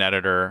wanted to be an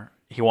editor.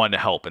 He wanted to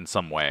help in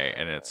some way,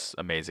 and it's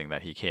amazing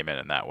that he came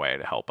in that way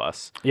to help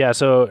us. Yeah,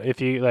 so if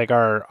you like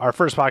our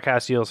first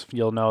podcast,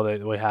 you'll know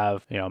that we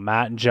have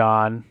Matt and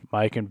John,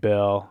 Mike and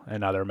Bill,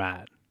 and other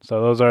Matt.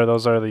 So those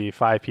are the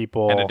five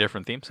people, and a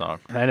different theme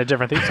song. But those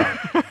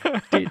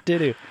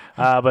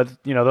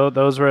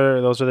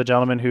were the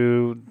gentlemen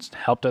who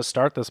helped us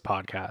start this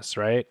podcast,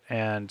 right?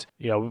 And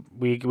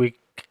we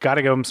got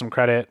to give them some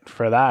credit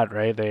for that,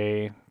 right?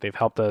 They've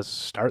helped us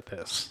start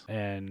this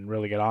and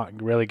really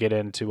get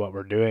into what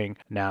we're doing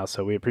now.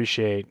 So we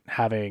appreciate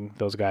having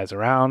those guys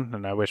around,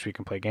 and I wish we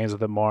can play games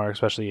with them more,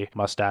 especially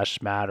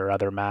Mustache Matt or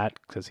other Matt,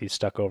 because he's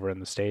stuck over in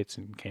the States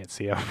and can't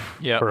see him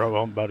for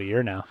about a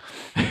year now.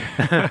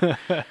 All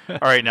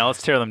right, now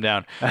let's tear them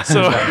down.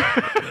 So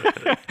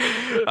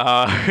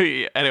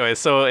anyway,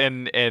 so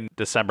in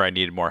December I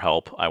needed more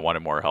help. I wanted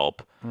more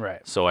help.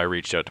 Right. So I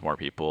reached out to more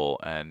people,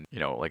 and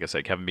like I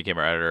said, Kevin became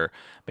our editor.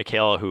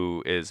 Michaela,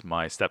 who is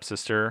my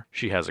stepsister,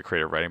 she has a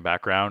creative writing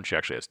background. She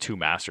actually has 2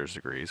 master's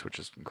degrees, which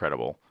is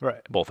incredible.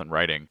 Right. Both in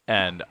writing.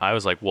 And I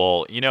was like,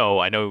 well,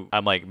 I know,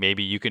 I'm like,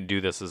 maybe you can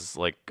do this as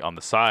like on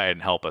the side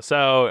and help us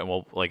out. And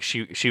we'll like,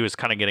 she was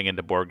kind of getting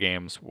into board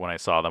games when I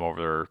saw them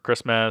over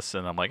Christmas.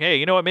 And I'm like, hey,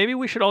 you know what? Maybe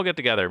we should all get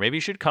together. Maybe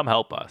you should come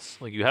help us.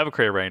 Like, you have a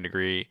creative writing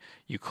degree.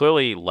 You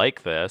clearly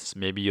like this.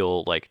 Maybe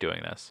you'll like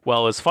doing this.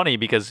 Well, it's funny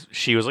because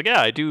she was like,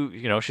 yeah, I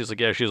do. She's like,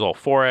 yeah, she's all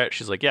for it.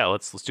 She's like, yeah,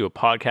 let's do a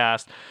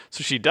podcast.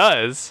 So she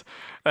does.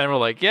 And we're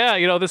like,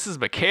 yeah, this is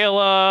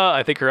Michaela.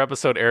 I think her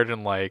episode aired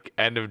in like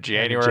end of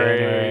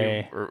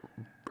January. Or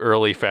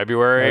early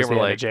February. We're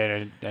like,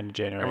 end of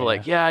January. And we're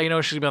like, yeah,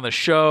 she's gonna be on the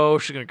show.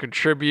 She's gonna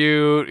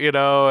contribute,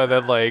 and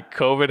then like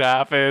COVID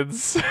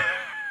happens.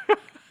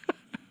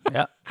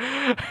 Yeah.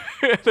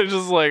 They're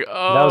just like,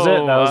 oh, that was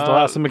it. That was the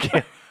last of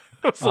Michaela.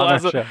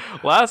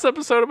 Last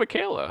episode of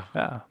Michaela.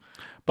 Yeah.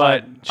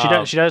 But she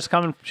does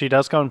come and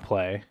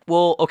play.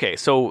 Well, okay,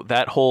 so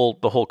the whole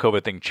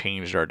COVID thing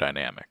changed our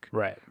dynamic.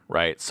 Right.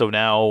 So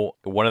now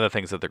one of the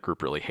things that the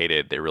group really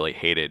hated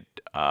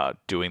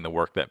doing the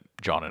work that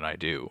John and I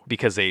do,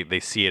 because they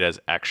see it as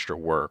extra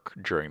work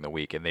during the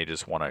week, and they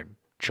just want to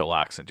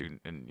chillax and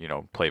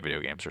play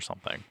video games or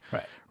something.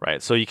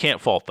 Right. So you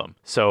can't fault them.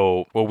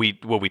 So what we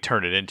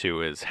turned it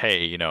into is,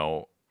 hey,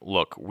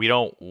 look, we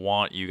don't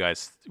want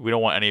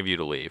any of you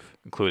to leave,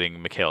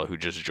 including Michaela, who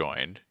just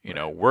joined.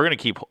 I'm going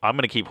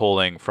to keep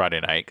holding Friday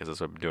night because that's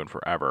what I've been doing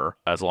forever,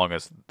 as long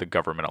as the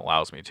government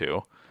allows me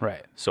to.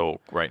 Right. So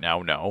right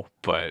now, no,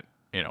 but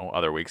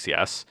other weeks,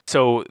 yes.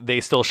 So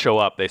they still show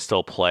up, they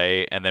still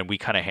play, and then we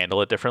kind of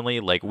handle it differently.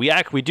 Like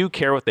we do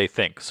care what they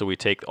think, so we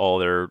take all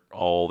their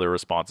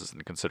responses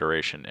into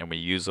consideration, and we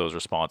use those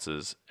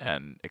responses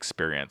and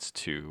experience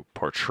to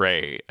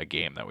portray a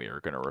game that we are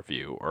going to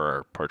review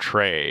or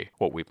portray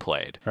what we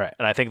played. Right.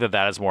 And I think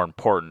that is more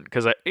important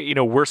because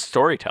we're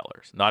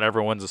storytellers. Not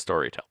everyone's a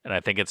storyteller, and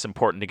I think it's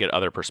important to get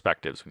other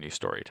perspectives when you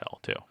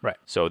storytell too. Right.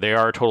 So they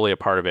are totally a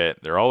part of it.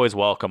 They're always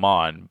welcome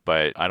on,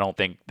 but I don't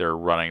think they're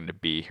running to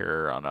be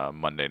here on a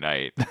Monday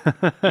night,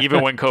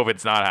 even when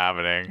COVID's not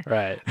happening.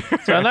 Right.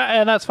 So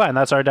and that's fine.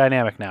 That's our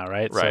dynamic now,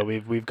 right? Right. So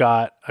we've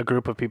got a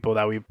group of people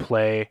that we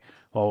play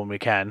when we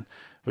can.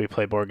 We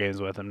play board games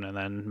with them, and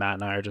then Matt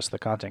and I are just the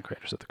content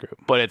creators of the group.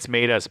 But it's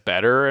made us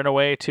better in a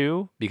way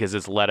too, because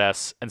it's let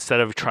us, instead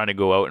of trying to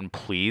go out and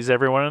please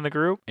everyone in the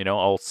group,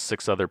 all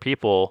 6 other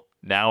people.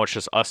 Now it's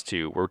just us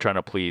 2. We're trying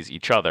to please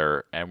each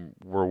other, and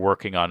we're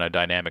working on a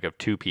dynamic of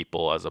 2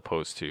 people as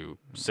opposed to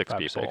 6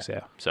 people. 6,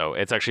 yeah. So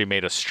it's actually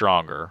made us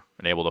stronger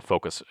and able to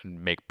focus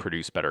and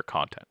produce better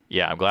content.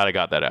 Yeah, I'm glad I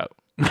got that out.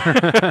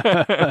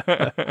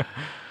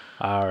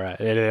 All right.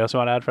 Anything else you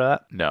want to add for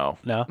that? No.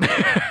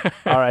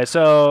 All right.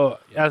 So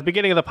at the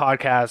beginning of the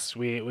podcast,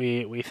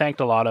 we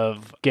thanked a lot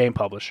of game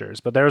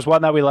publishers, but there was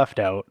one that we left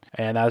out,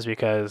 and that was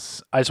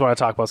because I just want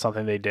to talk about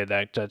something they did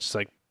that just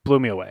like blew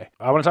me away.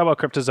 I want to talk about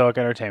Cryptozoic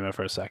Entertainment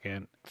for a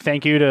second.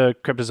 Thank you to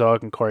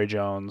Cryptozoic and Corey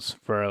Jones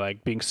for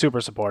like being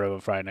super supportive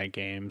of Friday Night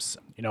Games.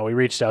 We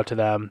reached out to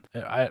them.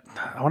 I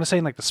want to say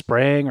in like the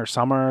spring or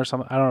summer or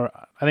something. I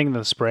think in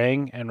the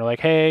spring, and we're like,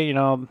 hey,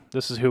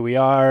 this is who we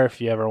are. If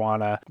you ever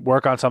want to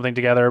work on something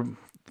together,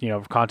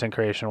 content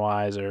creation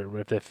wise, or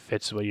if it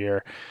fits what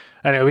you're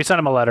Anyway, we sent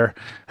them a letter.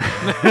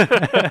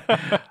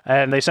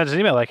 And they sent us an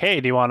email like,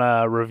 hey, do you want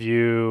to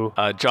review?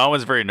 John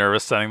was very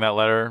nervous sending that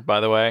letter, by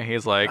the way.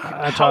 He's like,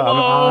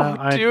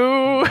 I-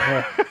 dude.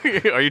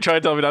 Are you trying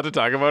to tell me not to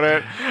talk about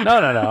it? No.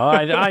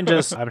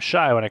 I'm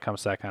shy when it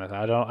comes to that kind of thing.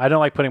 I don't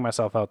like putting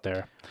myself out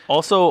there.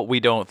 Also, we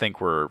don't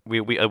think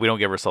we don't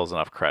give ourselves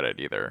enough credit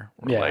either.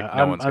 We're like,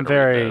 I'm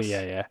very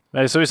yeah.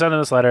 So we sent them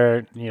this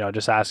letter,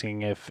 just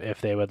asking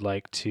if they would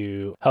like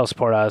to help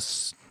support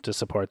us, to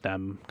support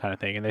them, kind of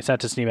thing. And they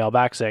sent us an email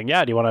back saying,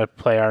 yeah, do you want to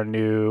play our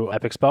new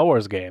Epic Spell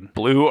Wars game?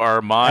 Blew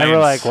our minds. And we're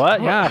like,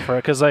 what? Yeah,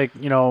 because Matt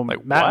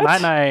what?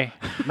 Matt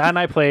and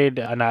I played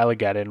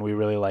Annihilageddon. We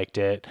really liked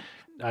it.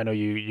 I know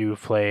you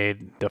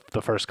played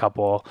the first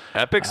couple.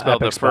 Epic Spell.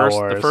 Epic Spell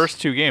Wars. The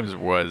first two games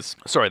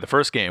the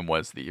first game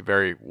was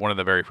one of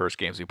the very first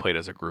games we played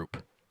as a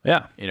group.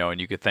 Yeah. And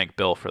you could thank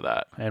Bill for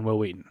that. And Will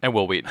Wheaton.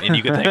 And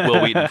you could thank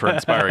Will Wheaton for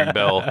inspiring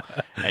Bill.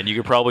 And you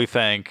could probably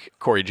thank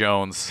Corey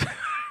Jones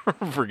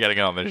for getting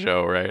on the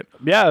show, right?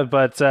 Yeah,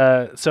 but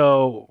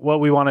so what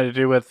we wanted to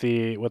do with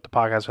the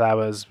podcast for that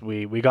was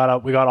we got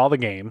all the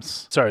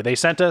games. Sorry, they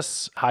sent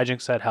us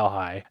Hijinks at Hell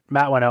High.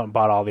 Matt went out and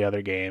bought all the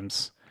other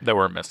games that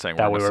we're missing.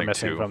 We were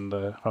missing from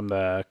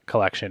the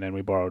collection, and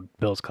we borrowed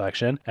Bill's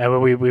collection.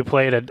 And we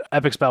played an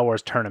Epic Spell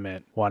Wars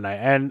tournament one night,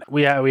 and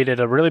we did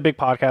a really big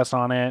podcast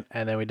on it,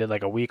 and then we did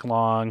like a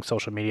week-long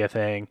social media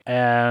thing.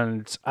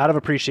 And out of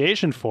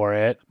appreciation for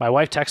it, my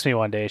wife texted me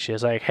one day. She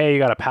was like, "Hey, you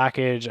got a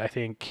package? I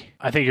think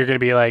you're gonna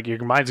be like,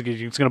 your mind's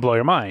it's gonna blow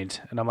your mind."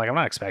 And I'm like, "I'm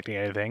not expecting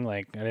anything.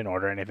 Like, I didn't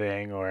order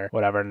anything or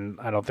whatever, and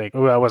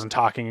I wasn't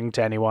talking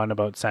to anyone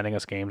about sending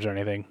us games or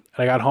anything."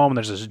 And I got home, and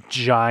there's this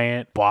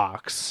giant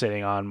box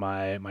sitting on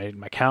my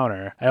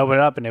counter. I opened it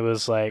up, and it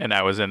was like, and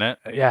I was in it.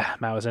 Yeah,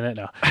 Matt was in it.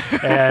 No,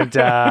 and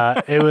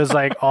it was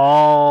like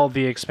all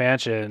the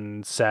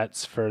expansion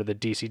sets for the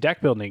DC deck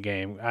building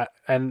game.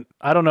 And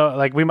I don't know,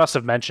 like we must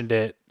have mentioned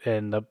it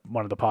in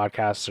one of the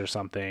podcasts or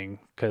something,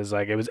 because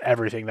like it was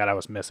everything that I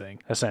was missing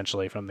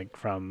essentially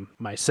from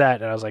my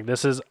set. And I was like,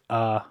 this is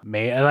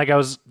amazing. And like I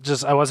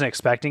wasn't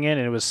expecting it,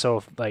 and it was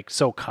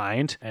so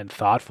kind and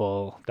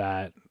thoughtful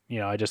that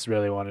I just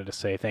really wanted to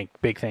say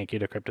big thank you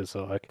to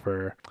Cryptozoic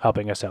for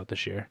helping us out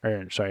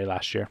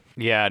last year.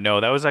 Yeah, no,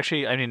 that was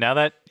actually, I mean, now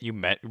that you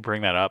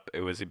bring that up,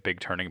 it was a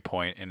big turning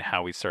point in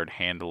how we started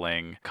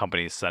handling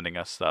companies sending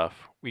us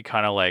stuff. We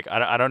kind of like,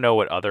 I don't know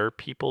what other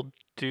people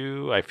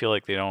do. I feel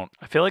like they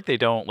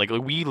don't, like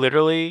we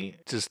literally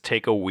just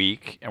take a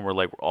week and we're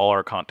like, all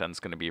our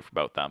content's going to be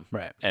about them.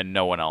 Right. And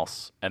no one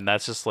else. And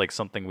that's just like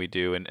something we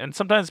do. And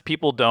sometimes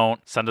people don't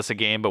send us a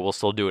game, but we'll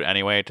still do it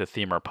anyway to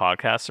theme our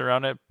podcasts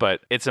around it.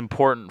 But it's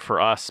important for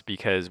us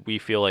because we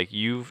feel like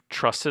you've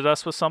trusted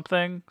us with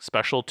something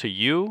special to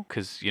you,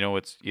 because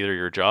it's either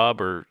your job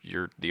or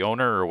you're the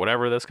owner or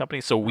whatever of this company.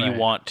 So we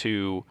want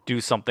to do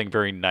something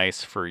very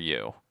nice for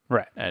you.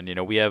 Right. And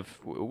we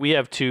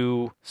have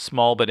two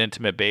small but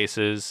intimate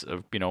bases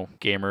of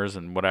gamers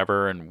and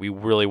whatever, and we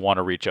really want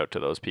to reach out to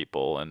those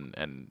people, and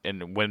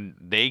when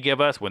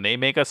they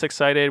make us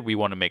excited, we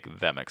want to make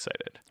them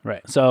excited.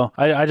 Right. So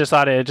I just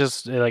thought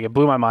it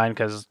blew my mind,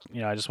 because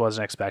I just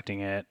wasn't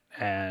expecting it,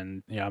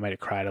 and I might have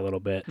cried a little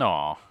bit.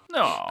 No.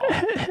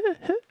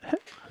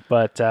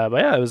 But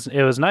yeah,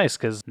 it was nice,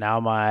 because now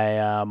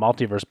my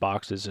multiverse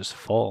box is just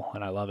full,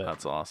 and I love it.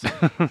 That's awesome.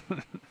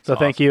 So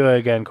thank you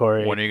again,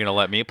 Corey. When are you going to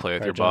let me play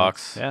with your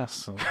box?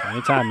 Yes,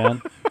 anytime,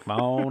 man.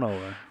 Come on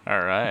over. All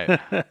right.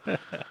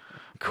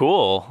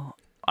 Cool.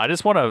 I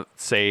just want to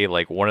say,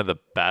 like, one of the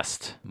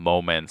best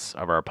moments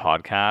of our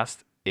podcast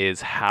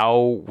is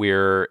how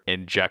we're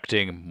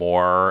injecting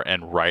more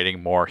and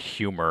writing more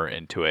humor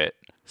into it.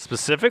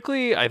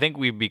 Specifically, I think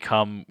we've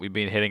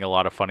been hitting a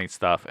lot of funny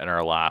stuff in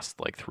our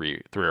last like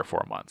three or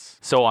 4 months.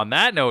 So on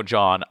that note,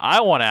 John, I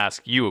want to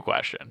ask you a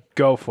question.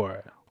 Go for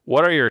it.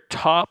 What are your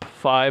top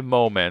 5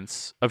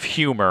 moments of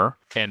humor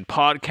in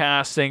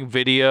podcasting,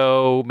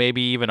 video,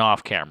 maybe even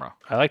off camera?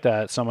 I like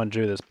that someone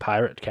drew this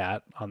pirate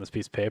cat on this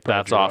piece of paper.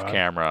 That's off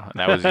camera, and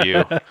that was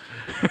you.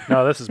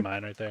 No, this is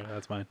mine right there.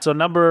 That's mine. So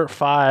number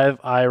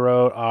 5, I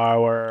wrote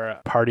our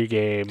party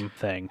game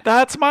thing.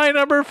 That's my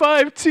number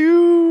 5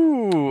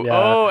 too. Yeah.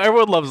 Oh,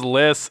 everyone loves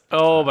lists.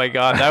 Oh my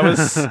god,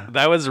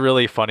 that was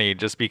really funny.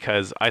 Just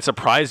because I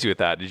surprised you with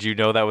that. Did you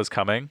know that was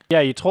coming?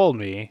 Yeah, you told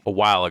me a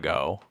while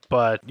ago,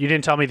 but you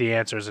didn't tell me the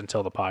answers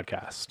until the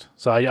podcast.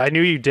 So I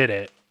knew you did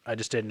it. I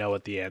just didn't know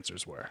what the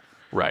answers were.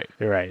 Right.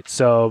 You're right.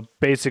 So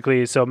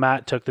basically,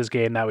 Matt took this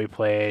game that we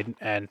played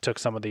and took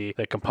some of the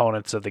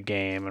components of the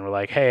game, and we're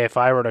like, hey, if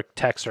I were to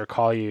text or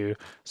call you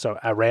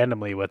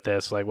randomly with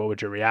this, like, what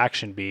would your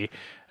reaction be?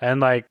 And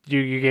like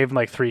you gave them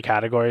like 3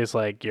 categories,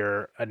 like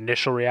your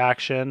initial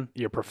reaction,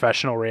 your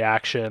professional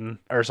reaction,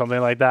 or something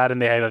like that,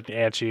 and they had to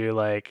answer you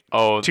like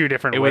 2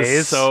 different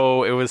ways. They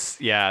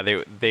I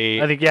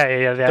think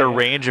the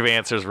range of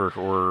answers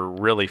were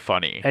really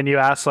funny. And you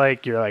asked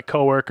like your like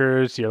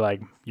coworkers, your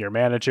like your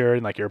manager,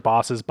 and like your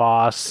boss's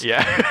boss.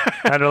 Yeah.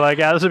 And they're like,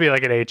 yeah, this would be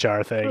like an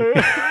HR thing.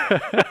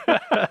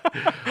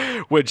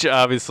 Which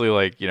obviously,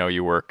 like,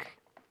 you work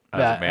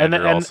as a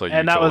manager also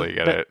you totally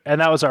get it. And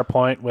that was our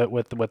point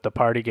with the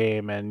party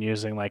game and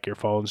using like your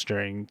phones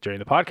during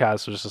the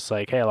podcast was just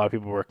like, hey, a lot of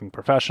people were working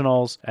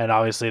professionals, and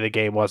obviously the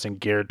game wasn't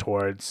geared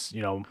towards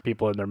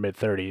people in their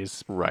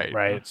mid-30s,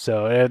 right?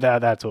 So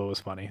that's what was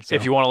funny. So.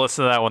 If you want to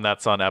listen to that one,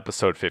 that's on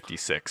episode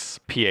 56,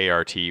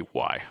 PARTY.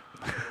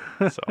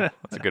 So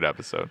that's a good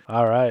episode.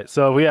 All right.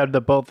 So we had the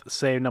both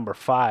same number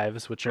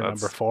 5s, which are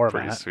number 4,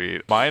 pretty Matt.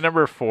 Sweet. My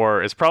number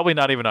 4 is probably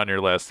not even on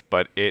your list,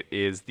 but it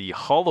is the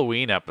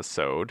Halloween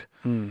episode.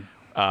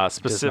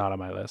 It's not on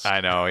my list. I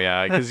know,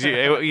 yeah, because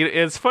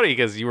it's funny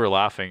because you were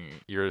laughing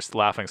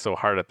so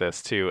hard at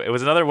this too. It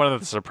was another one of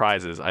the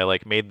surprises. I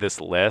like made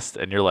this list,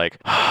 and you're like,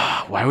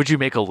 "Why would you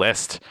make a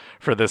list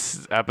for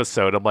this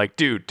episode?" I'm like,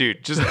 "Dude,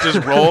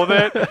 just roll with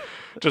it."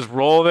 Just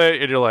roll with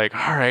it, and you're like,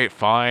 all right,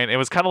 fine. It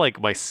was kind of like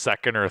my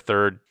second or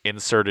third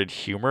inserted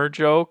humor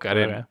joke. I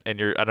don't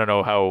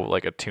know how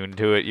like attuned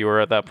to it you were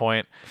at that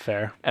point.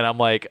 Fair. And I'm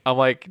like,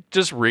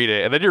 just read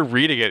it, and then you're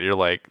reading it, and you're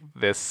like,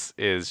 this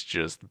is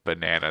just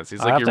bananas. He's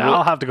like,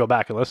 I'll have to go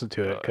back and listen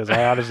to it because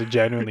I honestly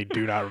genuinely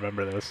do not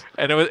remember this.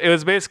 And it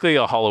was basically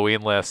a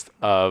Halloween list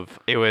of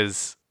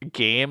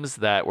games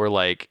that were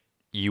like.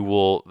 You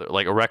will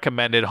like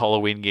recommended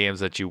Halloween games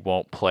that you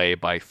won't play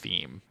by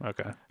theme.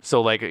 Okay. So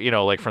like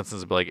for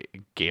instance, like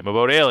game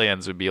about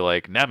aliens would be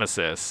like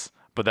Nemesis,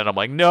 but then I'm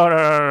like, no,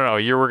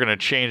 we're gonna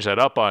change that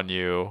up on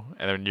you,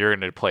 and then you're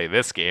gonna play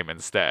this game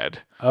instead.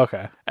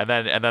 Okay. And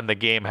then the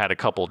game had a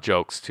couple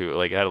jokes to it,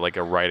 like it had like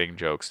a writing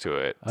jokes to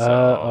it.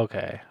 So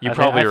okay. I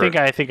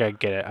think I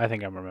get it. I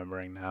think I'm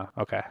remembering now.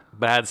 Okay.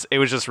 But it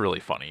was just really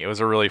funny. It was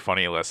a really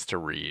funny list to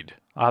read.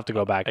 I'll have to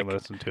go back and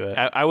listen to it.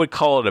 I would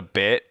call it a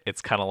bit.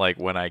 It's kind of like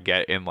when I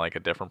get in like a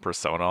different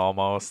persona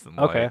almost. And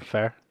okay,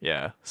 fair.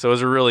 Yeah. So it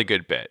was a really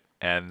good bit.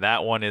 And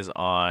that one is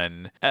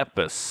on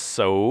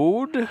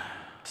episode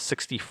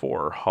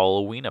 64,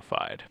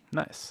 Halloweenified.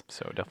 Nice.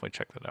 So definitely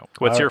check that out.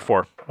 What's your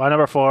 4? My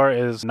number 4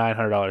 is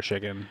 $900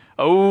 Chicken.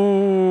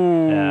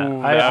 Oh, yeah.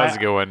 That was a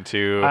good one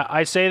too.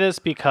 I say this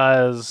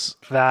because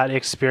that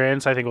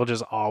experience I think will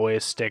just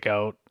always stick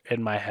out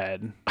in my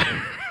head.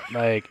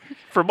 Like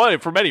for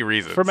many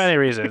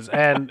reasons.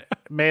 And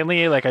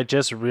mainly like I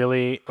just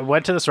really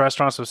went to this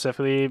restaurant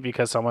specifically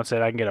because someone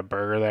said I can get a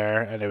burger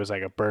there, and it was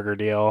like a burger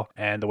deal,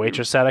 and the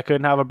waitress said I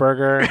couldn't have a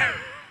burger.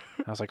 I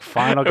was like,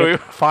 fine,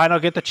 I'll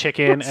get the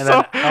chicken, and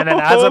then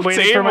as I'm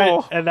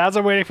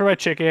waiting for my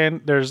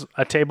chicken, there's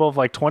a table of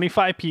like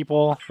 25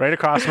 people right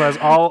across from us,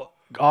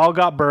 all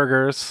got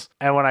burgers,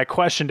 and when I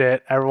questioned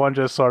it, everyone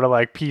just sort of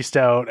like pieced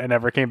out and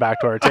never came back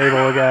to our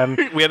table again.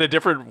 We had a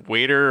different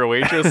waiter or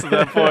waitress at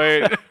that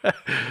point.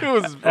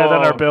 And then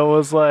our bill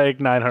was like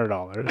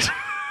 $900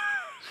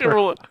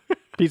 for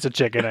piece of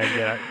chicken. I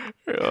get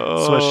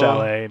Swiss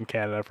Chalet in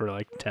Canada for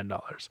like $10.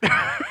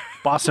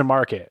 Boston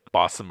Market,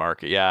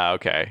 yeah,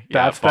 okay,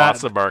 yeah.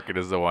 Boston Market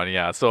is the one,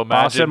 yeah. So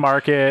imagine Boston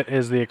Market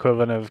is the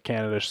equivalent of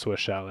Canada's Swiss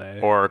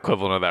Chalet, or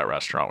equivalent of that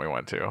restaurant we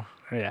went to.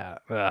 Yeah.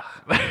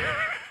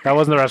 That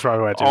wasn't the restaurant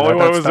we went to. All we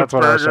wanted was a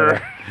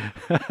burger.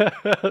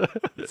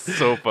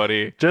 So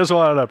funny. Just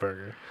wanted a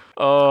burger.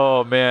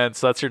 Oh, man.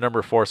 So that's your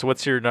number 4. So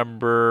what's your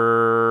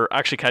number?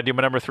 Actually, can I do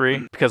my number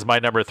 3? Because my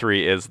number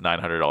 3 is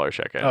 $900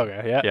 chicken.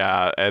 Okay, yeah.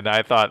 Yeah, and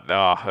I thought,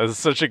 this is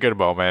such a good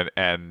moment,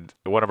 and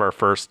one of our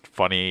first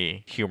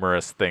funny,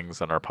 humorous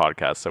things on our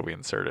podcast that we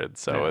inserted.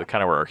 So it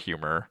kind of were our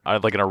humor.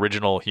 Like an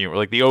original humor,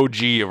 like the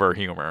OG of our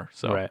humor.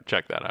 So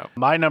check that out.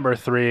 My number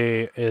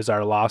 3 is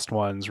our Lost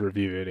Ones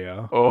review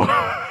video. Oh.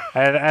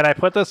 and I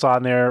put this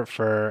on there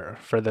for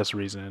this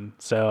reason.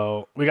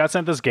 So we got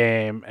sent this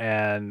game,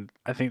 and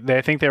I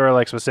think they were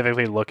like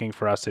specifically looking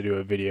for us to do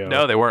a video.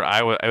 No, they weren't.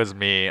 It was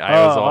me.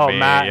 Was all me.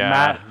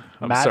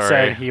 Matt sorry.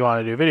 said he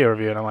wanted to do a video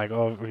review, and I'm like,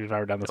 oh, we've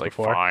never done this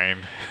before. Fine.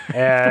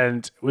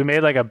 And we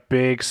made like a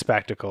big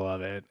spectacle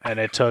of it, and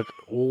it took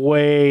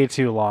way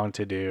too long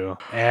to do.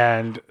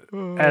 And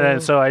then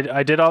so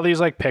I did all these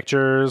like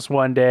pictures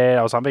one day.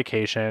 I was on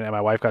vacation, and my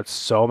wife got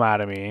so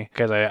mad at me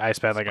because I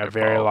spent like a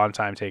very long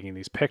time taking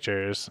these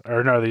pictures,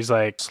 or no, these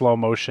like slow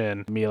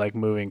motion, me like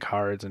moving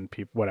cards and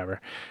people, whatever.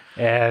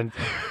 And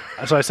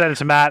so I sent it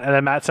to Matt, and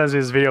then Matt sends me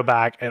his video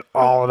back, and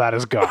all of that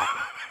is gone.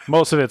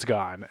 Most of it's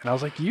gone. And I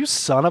was like, you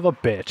son of a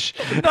bitch.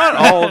 Not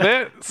all of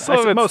it.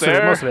 Most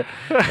of it.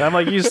 And I'm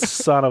like, you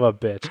son of a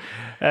bitch.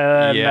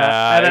 And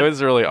it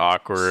was really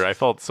awkward. I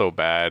felt so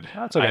bad.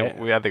 That's okay.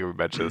 I think we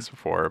mentioned this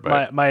before.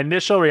 But my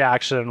initial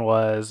reaction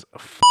was,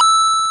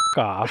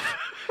 off.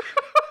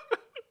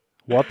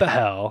 What the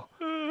hell?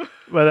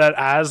 But then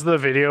as the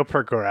video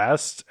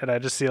progressed, and I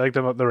just see like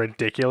the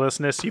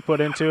ridiculousness you put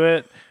into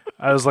it,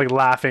 I was like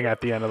laughing at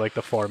the end of like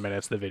the 4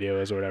 minutes the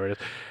video is or whatever it is.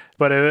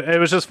 But it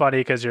was just funny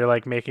because you're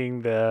like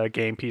making the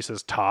game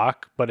pieces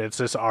talk, but it's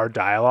just our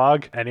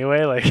dialogue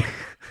anyway. Like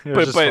it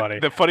was just funny.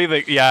 The funny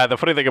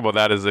thing about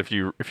that is if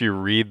you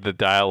read the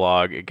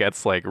dialogue, it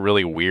gets like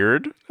really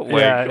weird.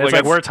 It's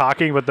like we're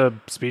talking, but the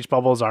speech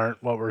bubbles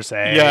aren't what we're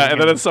saying. Yeah,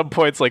 and then at some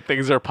points like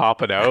things are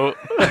popping out.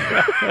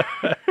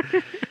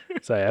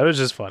 So yeah, it was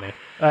just funny.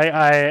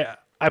 I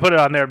I put it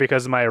on there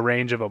because of my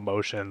range of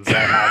emotions I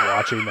have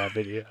watching that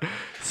video.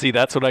 See,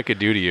 that's what I could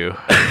do to you.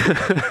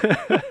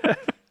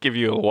 Give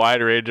you a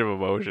wide range of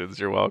emotions.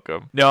 You're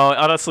welcome. No,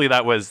 honestly,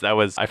 that was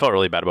I felt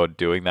really bad about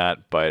doing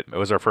that, but it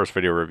was our first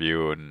video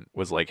review and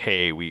was like,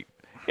 hey,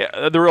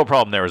 the real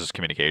problem there was just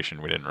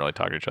communication. We didn't really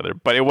talk to each other,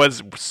 but it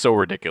was so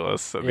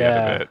ridiculous at the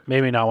end of it.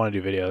 Made me not want to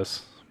do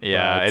videos.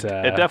 Yeah, it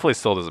definitely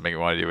still doesn't make me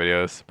want to do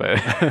videos,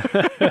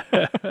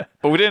 but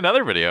but we did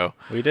another video.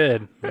 We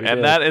did.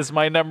 That is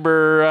my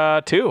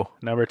number 2.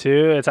 Number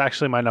 2, it's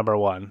actually my number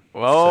 1.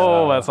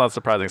 Oh, that's not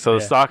surprising. So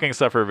the stocking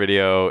stuffer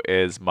video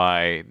is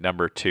my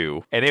number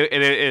 2. And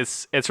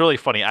it's really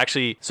funny.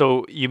 Actually,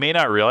 so you may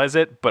not realize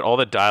it, but all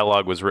the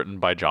dialogue was written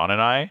by John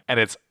and I, and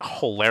it's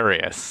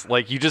hilarious.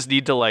 Like, you just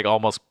need to like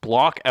almost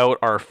block out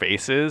our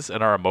faces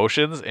and our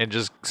emotions and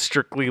just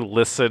strictly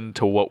listen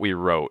to what we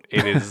wrote.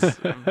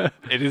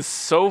 It is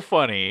so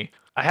funny.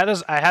 I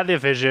had the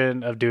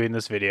vision of doing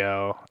this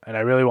video, and I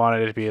really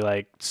wanted it to be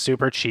like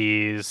super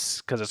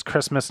cheese because it's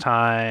Christmas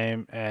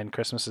time, and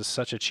Christmas is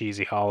such a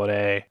cheesy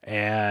holiday.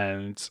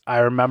 And I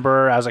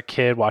remember as a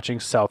kid watching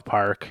South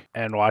Park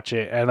and like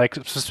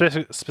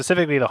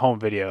specifically the home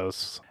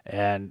videos,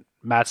 and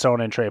Matt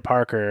Stone and Trey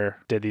Parker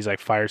did these like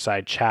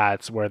fireside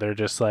chats where they're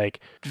just like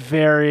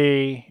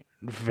very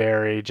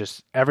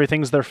just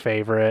everything's their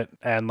favorite.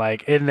 And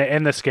like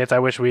in the skits, I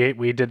wish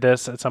we did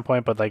this at some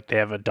point, but like they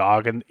have a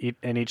dog in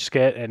each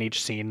skit, and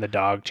each scene the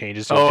dog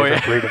changes to a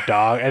different breed of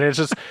dog, and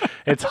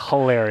it's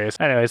hilarious.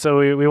 Anyway, so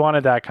we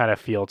wanted that kind of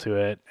feel to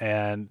it,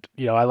 and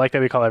I like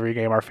that we call every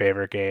game our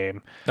favorite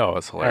game. Oh,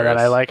 it's hilarious. And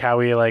then I like how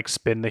we like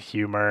spin the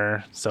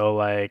humor. So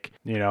like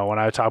when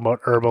I talk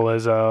about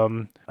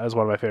herbalism, that's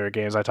one of my favorite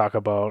games. I talk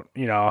about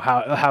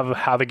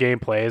how the game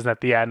plays, and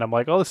at the end I'm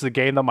like, oh, this is a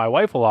game that my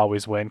wife will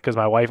always win because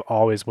my wife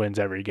always wins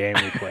every game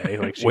we play.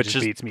 Like she which just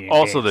is beats me in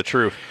also games. The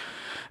truth.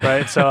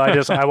 Right. So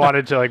I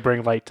wanted to like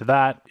bring light to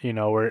that,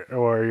 or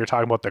you're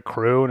talking about the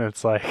crew, and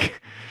it's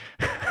like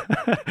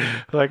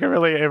like it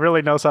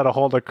really knows how to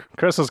hold a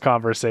Christmas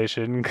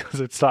conversation because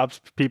it stops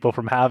people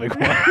from having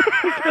one.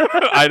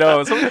 I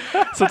know.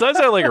 Sometimes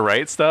I like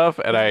write stuff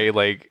and I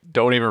like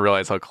don't even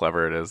realize how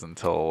clever it is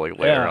until like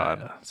later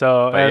on.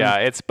 So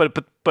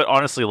but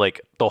honestly,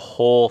 like the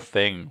whole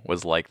thing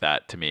was like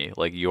that to me.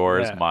 Like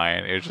yours,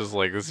 mine. It's just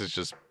like this is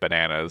just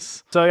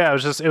bananas. So yeah,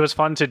 it was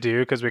fun to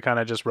do because we kind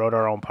of just wrote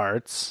our own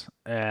parts,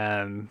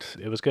 and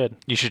it was good.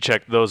 You should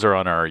check those are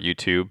on our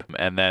YouTube,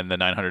 and then the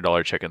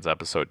 $900 Chickens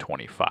episode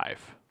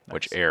 25,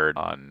 which aired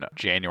on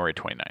January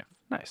 29th.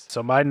 Nice.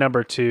 So my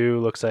number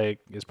 2 looks like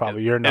is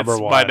probably your number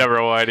 1. My number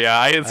 1,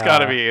 yeah. It's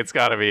gotta be. It's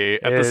gotta be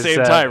at the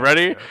same time.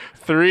 Ready?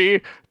 3,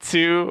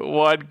 2,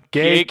 1.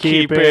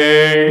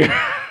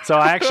 Gatekeeping. So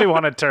I actually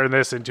want to turn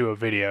this into a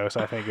video,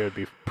 so I think it would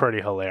be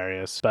pretty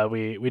hilarious. But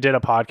we did a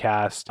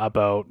podcast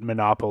about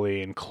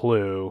Monopoly and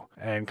Clue,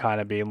 and kind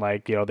of being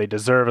like, they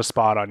deserve a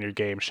spot on your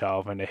game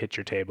shelf and to hit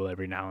your table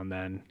every now and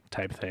then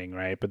type thing,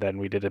 right? But then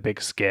we did a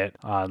big skit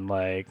on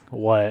like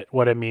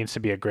what it means to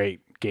be a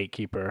great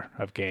gatekeeper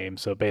of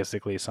games. So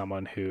basically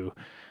someone who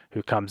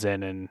comes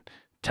in and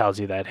tells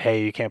you that,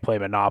 hey, you can't play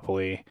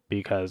Monopoly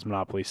because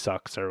Monopoly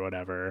sucks or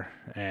whatever,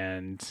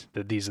 and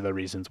these are the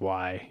reasons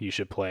why you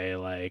should play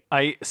like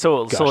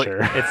Gusher.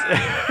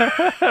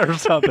 It's or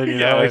something,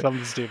 like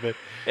something stupid.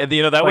 And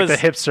that like was the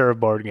hipster of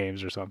board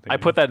games or something. I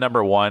put that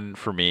number 1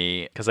 for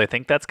me because I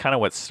think that's kind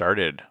of what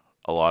started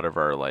a lot of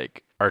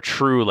our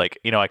true I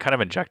kind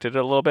of injected it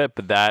a little bit,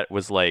 but that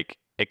was like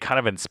it kind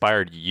of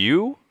inspired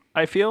you,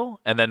 I feel.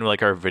 And then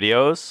our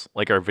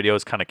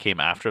videos kind of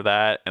came after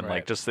that, and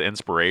like just the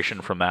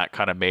inspiration from that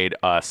kind of made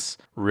us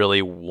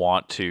really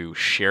want to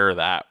share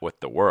that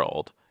with the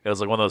world. It was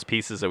like one of those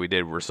pieces that we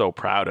did we're so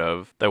proud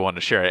of that I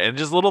wanted to share it. And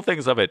just little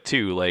things of it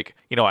too. Like,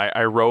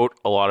 I wrote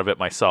a lot of it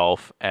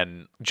myself,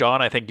 and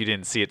John, I think you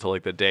didn't see it till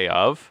like the day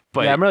of.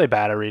 But yeah, I'm really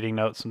bad at reading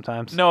notes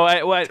sometimes. No,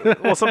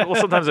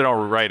 sometimes I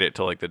don't write it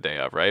till like the day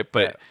of, right?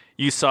 But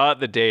you saw it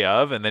the day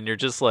of, and then you're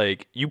just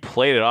like, you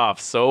played it off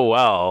so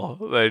well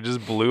that it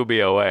just blew me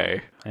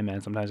away. Hey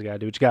man, sometimes you gotta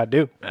do what you gotta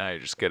do. You're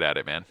just good at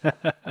it, man.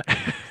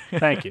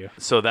 Thank you.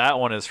 So that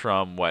one is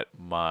from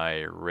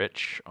my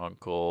rich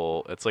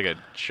uncle. It's like a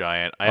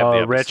giant. I have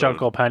the Rich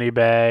Uncle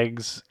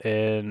Pennybags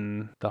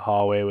in the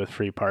hallway with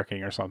free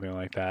parking or something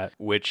like that.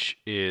 Which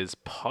is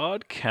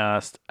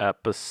podcast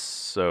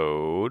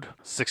episode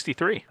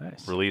 63,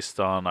 released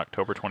on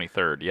October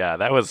 23rd. Yeah,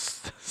 that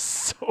was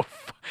so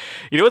fun.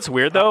 You know what's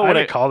weird though?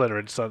 I called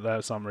it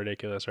something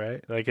ridiculous,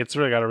 right? Like it's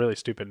really got a really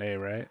stupid name,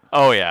 right?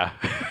 Oh yeah.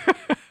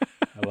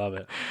 I love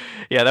it.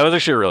 Yeah, that was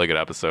actually a really good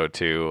episode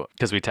too,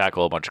 because we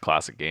tackle a bunch of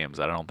classic games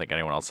that I don't think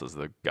anyone else has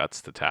the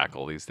guts to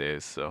tackle these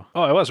days. So.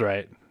 Oh, I was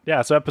right.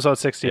 Yeah, so episode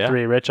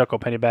 63, Rich Uncle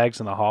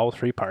Pennybags in the hall with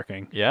free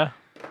parking. Yeah.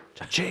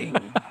 Cha-ching.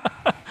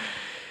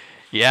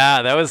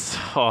 Yeah, it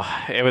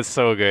was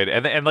so good.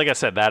 And like I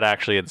said, that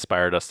actually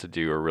inspired us to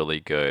do a really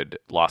good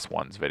Lost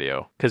Ones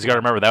video. Because you got to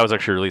remember, that was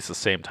actually released the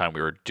same time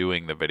we were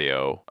doing the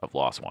video of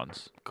Lost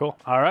Ones. Cool.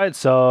 All right,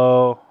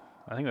 so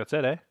I think that's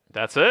it, eh?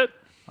 That's it.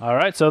 All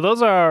right, so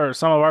those are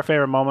some of our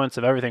favorite moments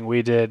of everything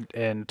we did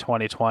in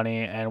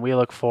 2020, and we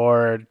look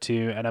forward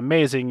to an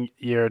amazing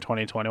year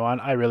 2021.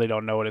 I really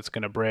don't know what it's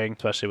going to bring,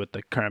 especially with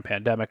the current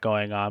pandemic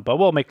going on, but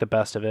we'll make the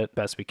best of it,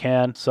 best we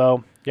can.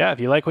 So, yeah, if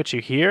you like what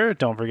you hear,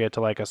 don't forget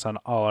to like us on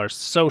all our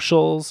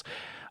socials.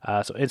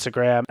 So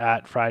Instagram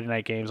at Friday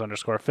Night Games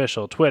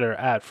 _official, Twitter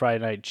at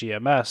Friday Night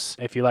GMS.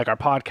 If you like our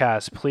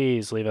podcast,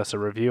 please leave us a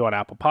review on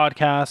Apple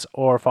Podcasts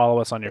or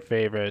follow us on your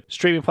favorite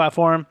streaming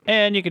platform.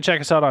 And you can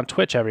check us out on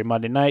Twitch every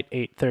Monday night,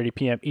 8:30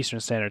 p.m. Eastern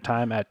Standard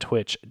Time at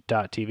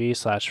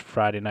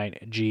twitch.tv/Friday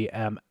Night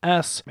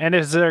GMS. And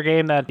is there a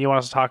game that you want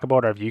us to talk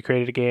about, or have you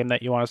created a game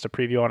that you want us to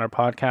preview on our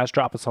podcast?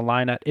 Drop us a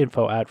line at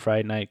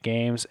info@Friday Night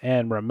Games.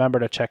 And remember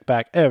to check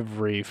back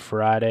every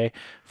Friday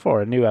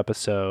for a new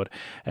episode.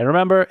 And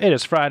remember, it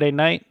is Friday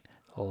night.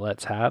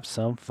 Let's have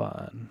some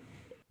fun.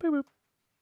 Boop, boop.